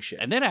just throwing shit.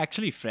 And they're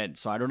actually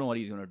friends, so I don't know what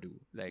he's gonna do.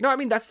 No, I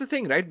mean that's the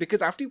thing, right?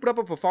 Because after you put up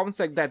a performance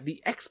like that,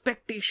 the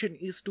expectation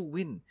is to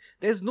win.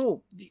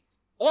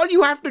 All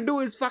you have to do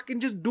is fucking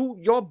just do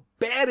your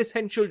bare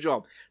essential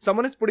job.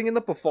 Someone is putting in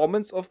the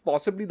performance of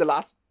possibly the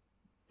last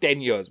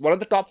 10 years. One of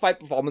the top 5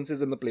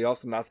 performances in the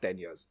playoffs in the last 10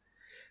 years.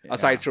 Yeah.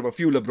 Aside from a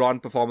few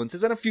LeBron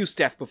performances and a few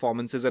Steph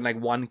performances and like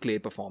one Clay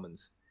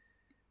performance.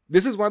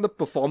 This is one of the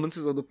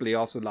performances of the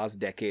playoffs of the last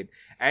decade.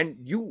 And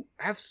you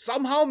have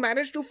somehow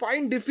managed to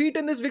find defeat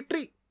in this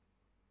victory.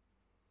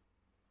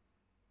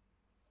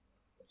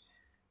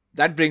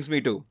 That brings me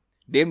to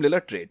Dame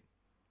Lillard trade.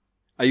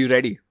 Are you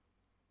ready?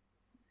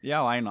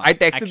 Yeah, why not? I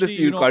texted this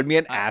to you, called me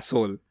an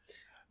asshole.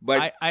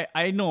 But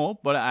I know,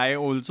 but I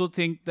also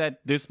think that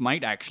this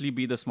might actually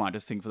be the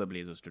smartest thing for the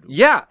Blazers to do.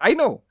 Yeah, I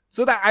know.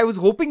 So that I was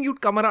hoping you'd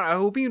come around. I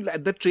was hoping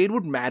the trade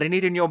would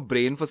marinate in your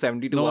brain for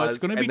 72 hours. No, it's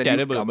going to be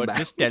terrible, but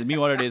just tell me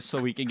what it is so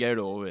we can get it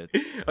over with.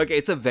 Okay,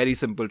 it's a very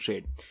simple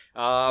trade.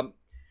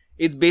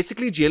 It's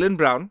basically Jaylen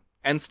Brown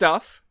and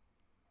stuff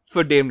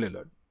for Dame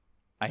Lillard.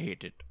 I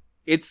hate it.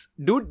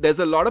 There's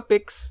a lot of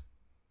picks.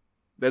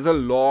 There's a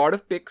lot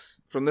of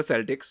picks from the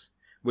Celtics.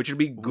 Which will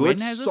be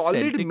good,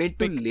 solid mid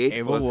to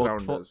late first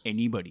rounders. For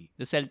anybody.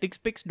 The Celtics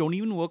picks don't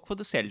even work for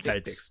the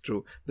Celtics.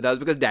 True. But that's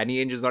because Danny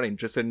Ainge is not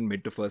interested in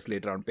mid to first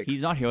late round picks.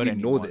 He's not here anymore.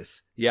 We know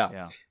this.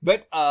 Yeah.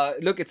 But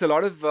look, it's a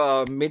lot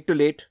of mid to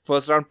late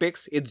first round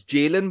picks. It's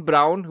Jaylen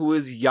Brown, who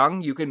is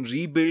young. You can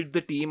rebuild the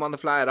team on the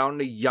fly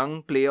around a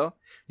young player.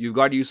 You've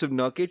got Yusuf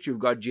Nurkic. You've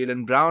got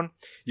Jaylen Brown.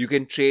 You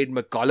can trade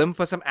McCollum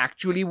for some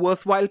actually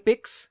worthwhile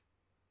picks.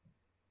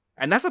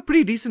 And that's a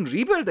pretty decent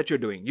rebuild that you're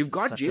doing. You've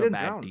got Jaylen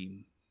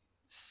Brown.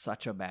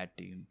 Such a bad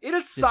team.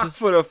 It'll suck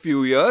for a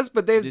few years,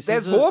 but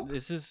there's hope.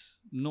 This is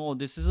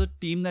a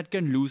team that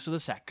can lose to the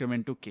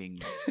Sacramento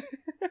Kings.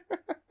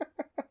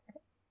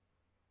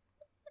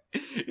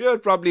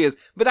 It probably is.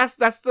 But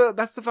that's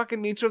the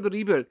fucking nature of the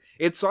rebuild.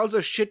 It solves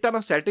a shit ton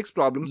of Celtics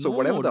problems. So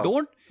whatever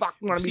the fuck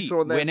want to be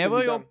thrown there.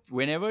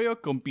 Whenever you're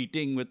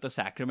competing with the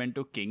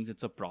Sacramento Kings,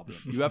 it's a problem.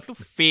 You have to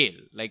fail.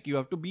 Like you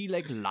have to be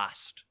like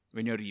last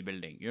when you're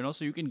rebuilding.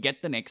 So you can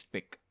get the next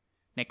pick,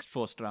 next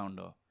first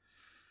rounder.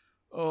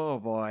 Oh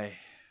boy.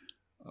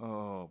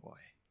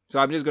 So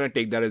I'm just gonna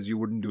take that as you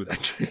wouldn't do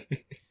that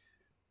trade.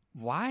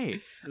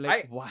 Why?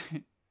 Why?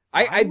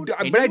 I do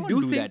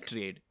think that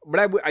trade.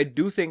 But I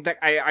do think that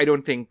I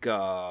don't think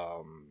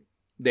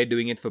they're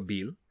doing it for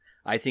Beal.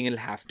 I think it'll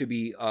have to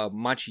be a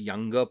much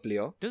younger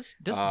player. Does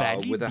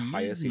Bradley with a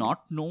higher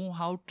not know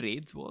how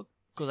trades work?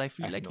 Because I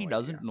feel like he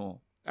doesn't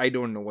know. I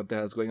don't know what the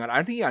hell's going on. I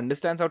don't think he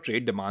understands how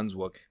trade demands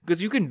work.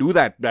 Because you can do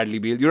that, Bradley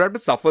Beal. You don't have to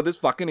suffer this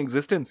fucking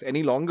existence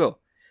any longer.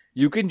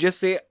 You can just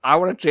say, I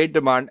want a trade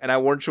demand and I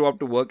won't show up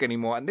to work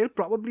anymore. And they'll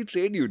probably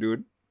trade you,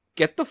 dude.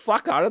 Get the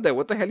fuck out of there.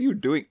 What the hell are you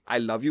doing? I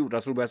love you,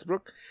 Russell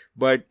Westbrook.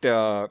 But,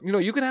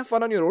 you can have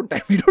fun on your own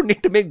time. You don't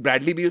need to make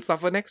Bradley Beal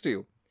suffer next to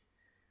you.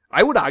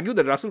 I would argue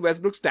that Russell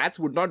Westbrook's stats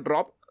would not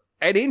drop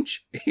an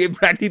inch if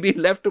Bradley Beal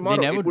left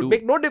tomorrow. It would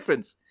make no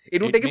difference.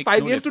 It would take him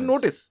 5 years to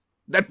notice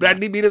that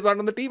Bradley Beal is not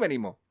on the team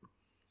anymore.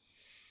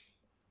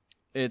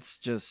 It's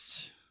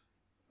just...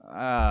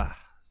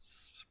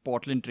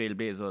 Portland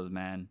Trailblazers,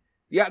 man.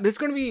 Yeah, this is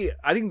going to be...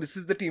 I think this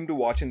is the team to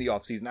watch in the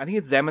offseason. I think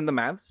it's them and the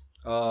Mavs.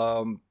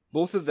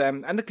 Both of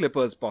them and the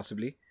Clippers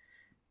possibly.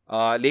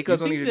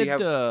 Lakers only really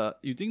have.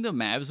 You think the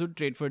Mavs would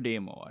trade for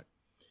Dame or what?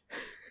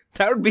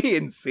 That would be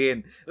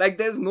insane. Like,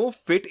 there's no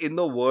fit in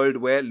the world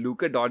where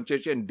Luka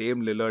Doncic and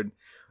Dame Lillard.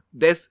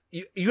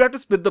 You have to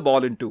split the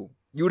ball in two.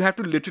 You would have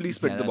to literally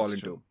split the ball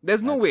in two.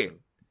 There's no way. True.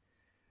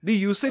 The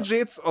usage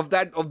rates of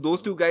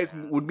those two guys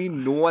would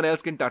mean no one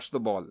else can touch the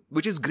ball,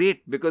 which is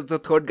great because the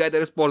third guy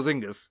there is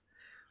Porzingis,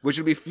 which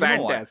would be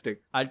fantastic.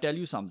 You know, I'll tell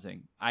you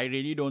something. I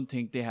really don't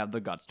think they have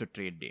the guts to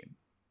trade Dame.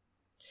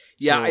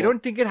 Yeah, so I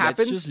don't think it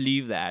happens. Let's just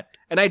leave that.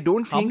 And I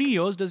don't think... How many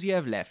years does he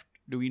have left?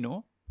 Do we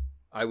know?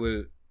 I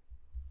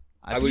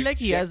feel like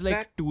he has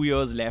like 2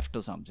 years left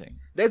or something.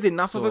 There's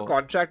enough of a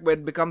contract where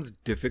it becomes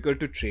difficult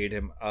to trade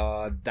him.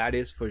 That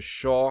is for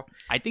sure.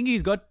 I think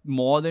he's got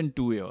more than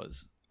 2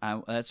 years.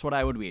 That's what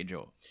I would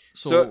wager.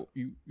 So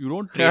you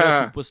don't trade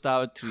a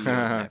superstar with 3 years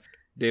left.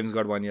 Dame's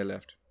got 1 year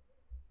left.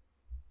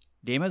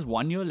 Dame has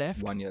 1 year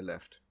left? 1 year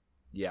left.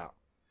 Yeah.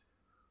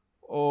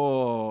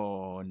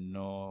 Oh,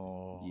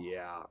 no.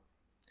 Yeah.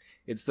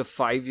 It's the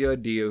 5-year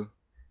deal.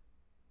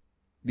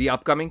 The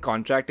upcoming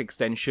contract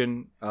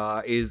extension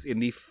is in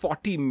the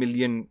 40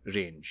 million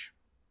range.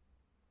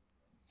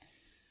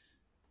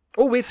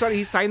 Oh, wait, sorry.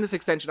 He signed this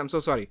extension. I'm so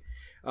sorry.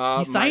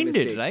 He signed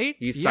it, right?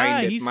 He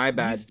signed it. My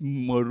bad. He's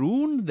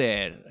marooned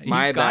there.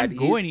 My bad. He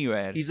can't go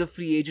anywhere. He's a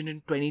free agent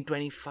in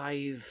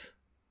 2025.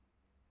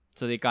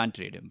 So they can't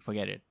trade him.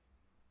 Forget it.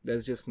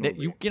 There's just no way.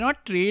 You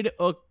cannot trade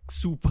a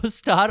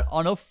superstar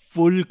on a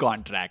full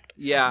contract.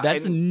 Yeah.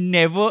 That's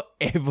never,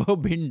 ever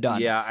been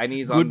done. Yeah, and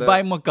he's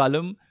Goodbye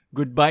McCollum.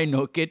 Goodbye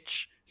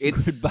Nurkic.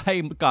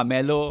 Goodbye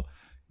Carmelo.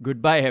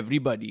 Goodbye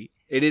everybody.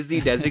 It is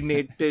the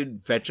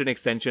designated veteran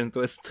extension,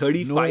 so it's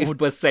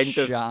 35%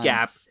 of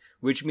cap,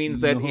 which means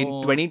that in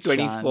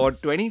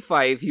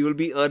 2024-25, he will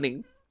be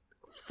earning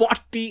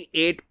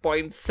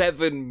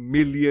 $48.7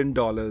 million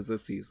a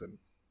season.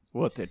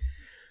 Worth it.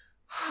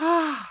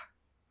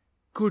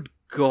 Good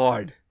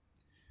God.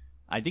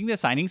 I think they're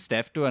signing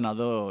Steph to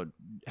another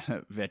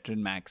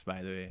veteran max,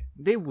 by the way.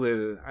 They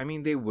will. I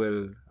mean, they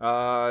will.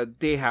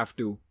 They have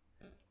to.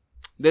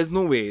 There's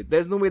no way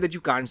that you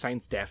can't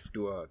sign Steph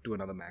to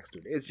another max,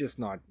 dude. It's just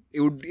not.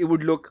 It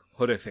would look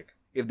horrific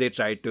if they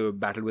tried to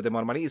battle with him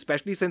on money,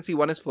 especially since he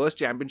won his first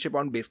championship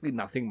on basically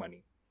nothing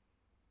money.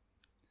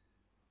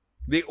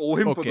 They owe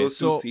him for those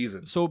 2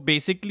 seasons. So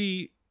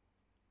basically,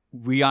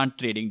 we aren't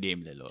trading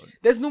Dame Lillard.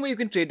 There's no way you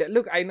can trade that.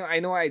 Look, I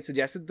know I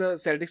suggested the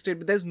Celtics trade,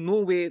 but there's no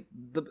way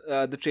the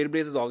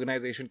Trailblazers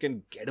organization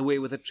can get away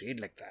with a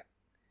trade like that.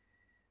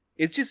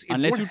 It's just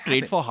unless you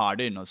trade for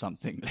Harden or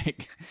something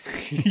like.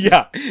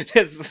 Yeah,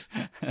 just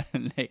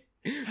like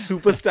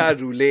superstar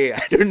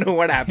roulette. I don't know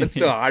what happens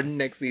to Harden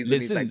next season.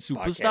 Listen, like,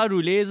 superstar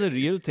roulette is a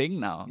real thing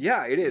now.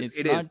 Yeah, it is.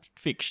 It's not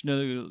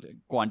fictional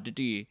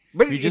quantity.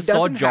 But we just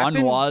saw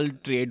John Wall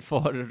trade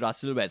for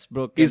Russell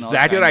Westbrook. Is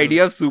that your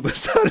idea of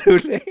superstar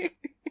roulette?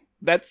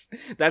 That's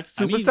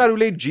superstar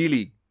roulette G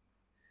League.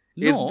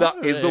 No,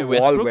 is the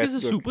Westbrook Wall is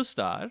a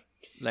superstar.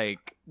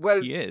 Like,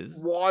 well, he is.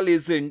 Wall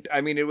isn't.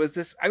 I mean, it was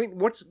this. I mean,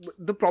 what's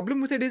the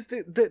problem with it is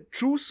the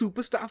true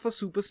superstar for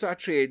superstar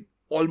trade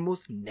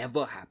almost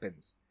never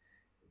happens.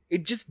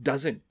 It just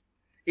doesn't.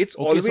 It's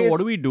always. So what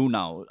do we do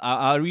now?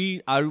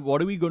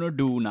 What are we gonna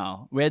do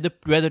now? We're the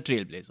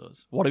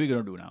Trailblazers. What are we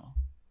gonna do now?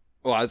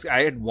 Oh, I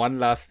had one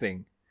last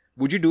thing.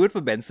 Would you do it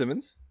for Ben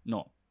Simmons?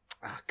 No.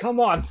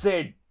 Come on,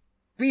 Sid.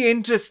 Be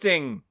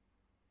interesting.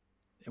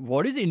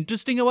 What is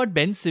interesting about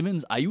Ben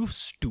Simmons? Are you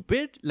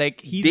stupid? Like,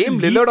 he's Dame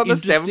the Lillard on the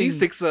interesting...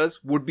 76ers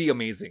would be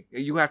amazing.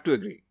 You have to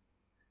agree.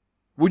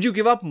 Would you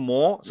give up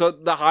more? So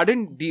the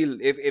Harden deal,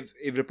 if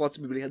reports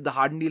be believed, the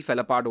Harden deal fell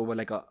apart over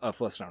like a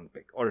first round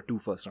pick or 2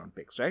 first round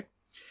picks, right?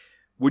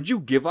 Would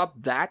you give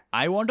up that?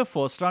 I want a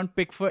first round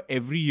pick for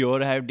every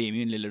year I have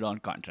Damian Lillard on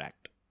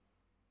contract.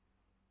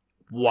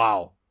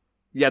 Wow.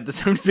 Yeah, the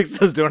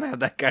 76ers don't have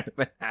that kind of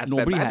an asset.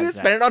 Nobody has that. They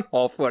spend it on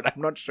Horford.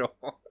 I'm not sure.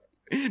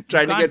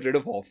 Trying to get rid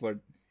of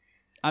Horford.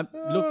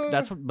 Look,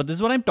 but this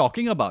is what I'm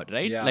talking about,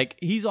 right? Yeah. Like,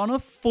 he's on a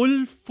full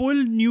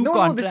new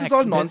contract. No, this is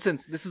all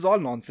nonsense. This is all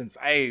nonsense.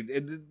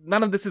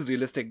 None of this is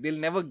realistic. They'll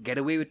never get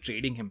away with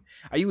trading him.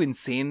 Are you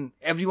insane?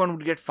 Everyone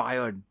would get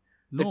fired.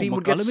 The team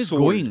would get sold. McCollum is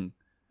going.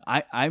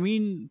 I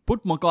mean,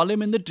 put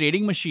McCollum in the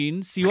trading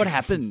machine, see what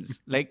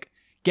happens. Like,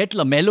 get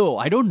LaMelo.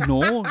 I don't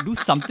know. Do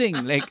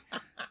something. Like,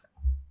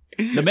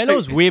 LaMelo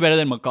is way better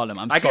than McCollum.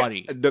 I'm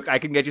sorry. Look, I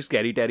can get you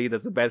Scary Terry.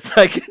 That's the best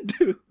I can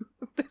do.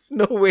 There's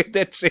no way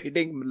they're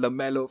trading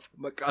LaMelo for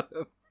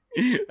McCollum.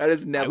 That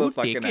is never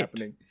fucking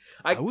happening.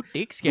 I would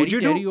take Scary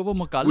Terry over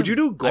McCollum. Would you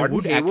do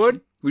Gordon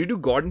Hayward? Would you do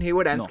Gordon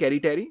Hayward and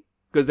Scary Terry?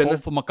 Because then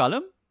for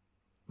McCollum?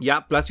 Yeah,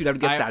 plus you'd have to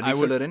get Sadly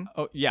Fuller in.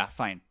 Oh, yeah,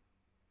 fine.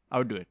 I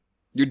would do it.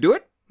 You'd do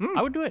it?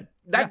 I would do it.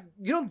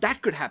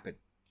 That could happen.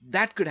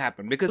 That could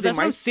happen because that's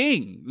what I'm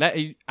saying.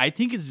 Like, I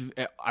think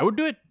I would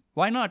do it.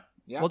 Why not?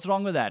 Yeah. What's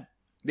wrong with that?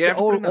 They have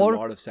to put in a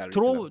lot of salary.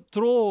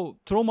 Throw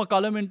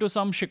McCollum into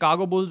some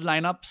Chicago Bulls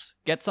lineups.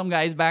 Get some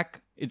guys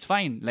back. It's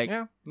fine. Like,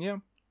 yeah.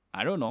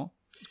 I don't know.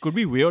 It could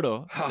be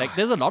weirder. Like,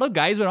 there's a lot of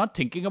guys we're not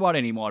thinking about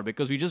anymore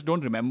because we just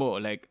don't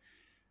remember. Like,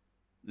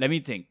 Let me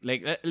think.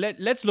 Like,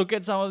 let's look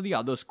at some of the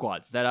other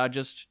squads that are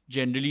just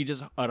generally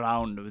just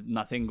around with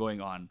nothing going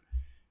on.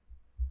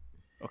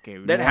 Okay,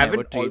 That no one haven't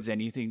ever trades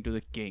anything to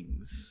the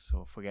Kings,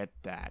 so forget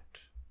that.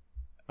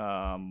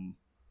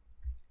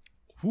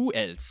 Who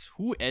else?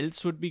 Who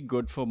else would be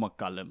good for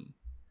McCullum?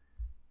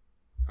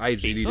 I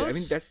really, I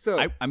mean, that's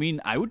the. I mean,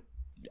 I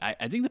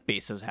think the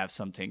Pacers have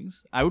some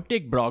things. I would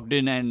take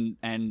Brogdon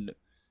and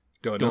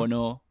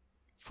Turner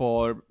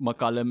for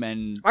McCullum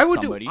and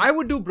somebody. I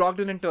would do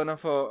Brogdon and Turner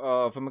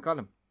for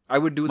McCullum. I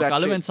would do that.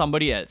 McCullum and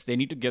somebody else. They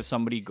need to give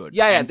somebody good.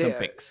 Yeah, and some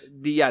picks.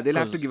 They'll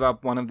have to give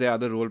up one of their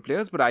other role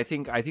players, but I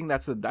think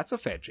that's a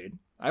fair trade.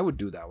 I would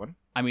do that one.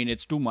 I mean,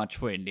 it's too much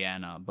for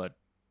Indiana, but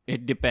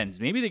it depends.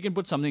 Maybe they can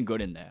put something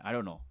good in there. I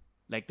don't know.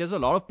 Like, there's a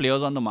lot of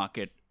players on the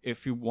market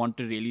if you want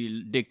to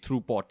really dig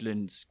through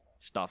Portland's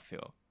stuff here.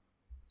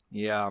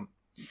 Yeah.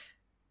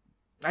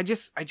 I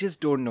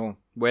just don't know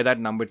where that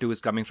number 2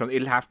 is coming from.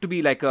 It'll have to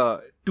be like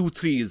a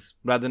 2-3s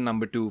rather than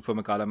number 2 for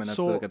McCullum, and that's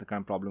the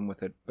kind of problem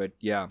with it. But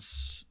yeah.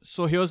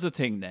 So here's the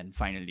thing then,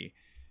 finally.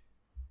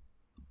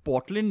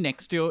 Portland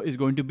next year is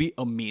going to be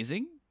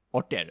amazing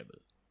or terrible?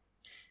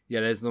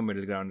 Yeah, there's no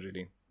middle ground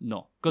really.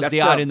 No, because they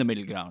are in the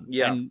middle ground.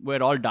 Yeah. And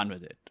we're all done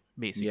with it,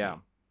 basically. Yeah.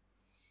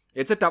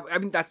 It's a tough, I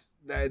mean,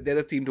 they're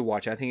the team to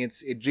watch. I think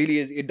it really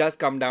is, it does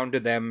come down to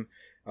them.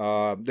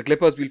 The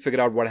Clippers will figure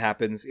out what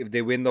happens. If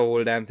they win the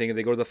whole damn thing, if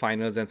they go to the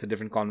finals, then it's a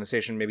different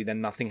conversation. Maybe then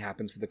nothing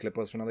happens for the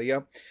Clippers for another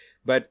year.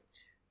 But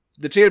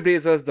the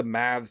Trailblazers, the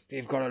Mavs,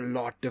 they've got a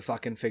lot to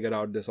fucking figure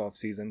out this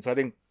offseason. So I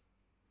think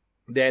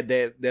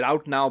they're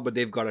out now, but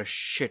they've got a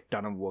shit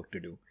ton of work to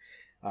do.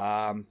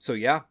 So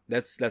yeah,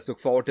 let's look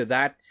forward to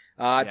that.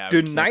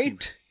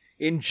 Tonight,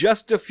 in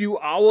just a few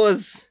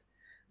hours,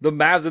 the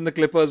Mavs and the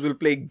Clippers will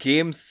play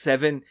Game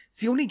 7. It's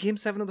the only Game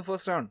 7 of the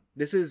first round.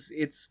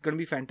 It's going to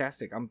be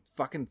fantastic. I'm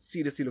fucking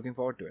seriously looking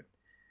forward to it.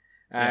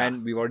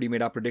 And we've already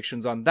made our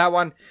predictions on that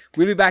one.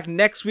 We'll be back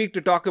next week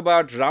to talk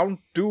about round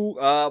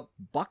 2.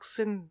 Bucks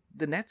and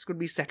the Nets could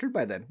be settled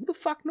by then. Who the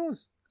fuck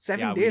knows?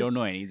 7 days. We don't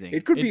know anything.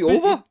 It could be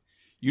over.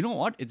 You know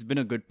what? It's been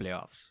a good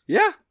playoffs.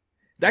 Yeah.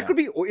 It could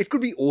be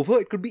over.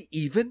 It could be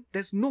even.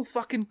 There's no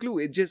fucking clue.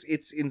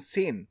 It's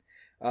insane.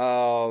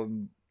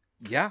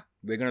 Yeah,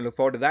 we're going to look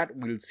forward to that.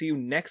 We'll see you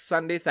next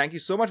Sunday. Thank you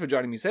so much for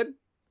joining me, Sid.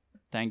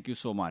 Thank you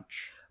so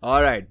much.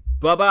 All right.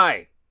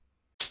 Bye-bye.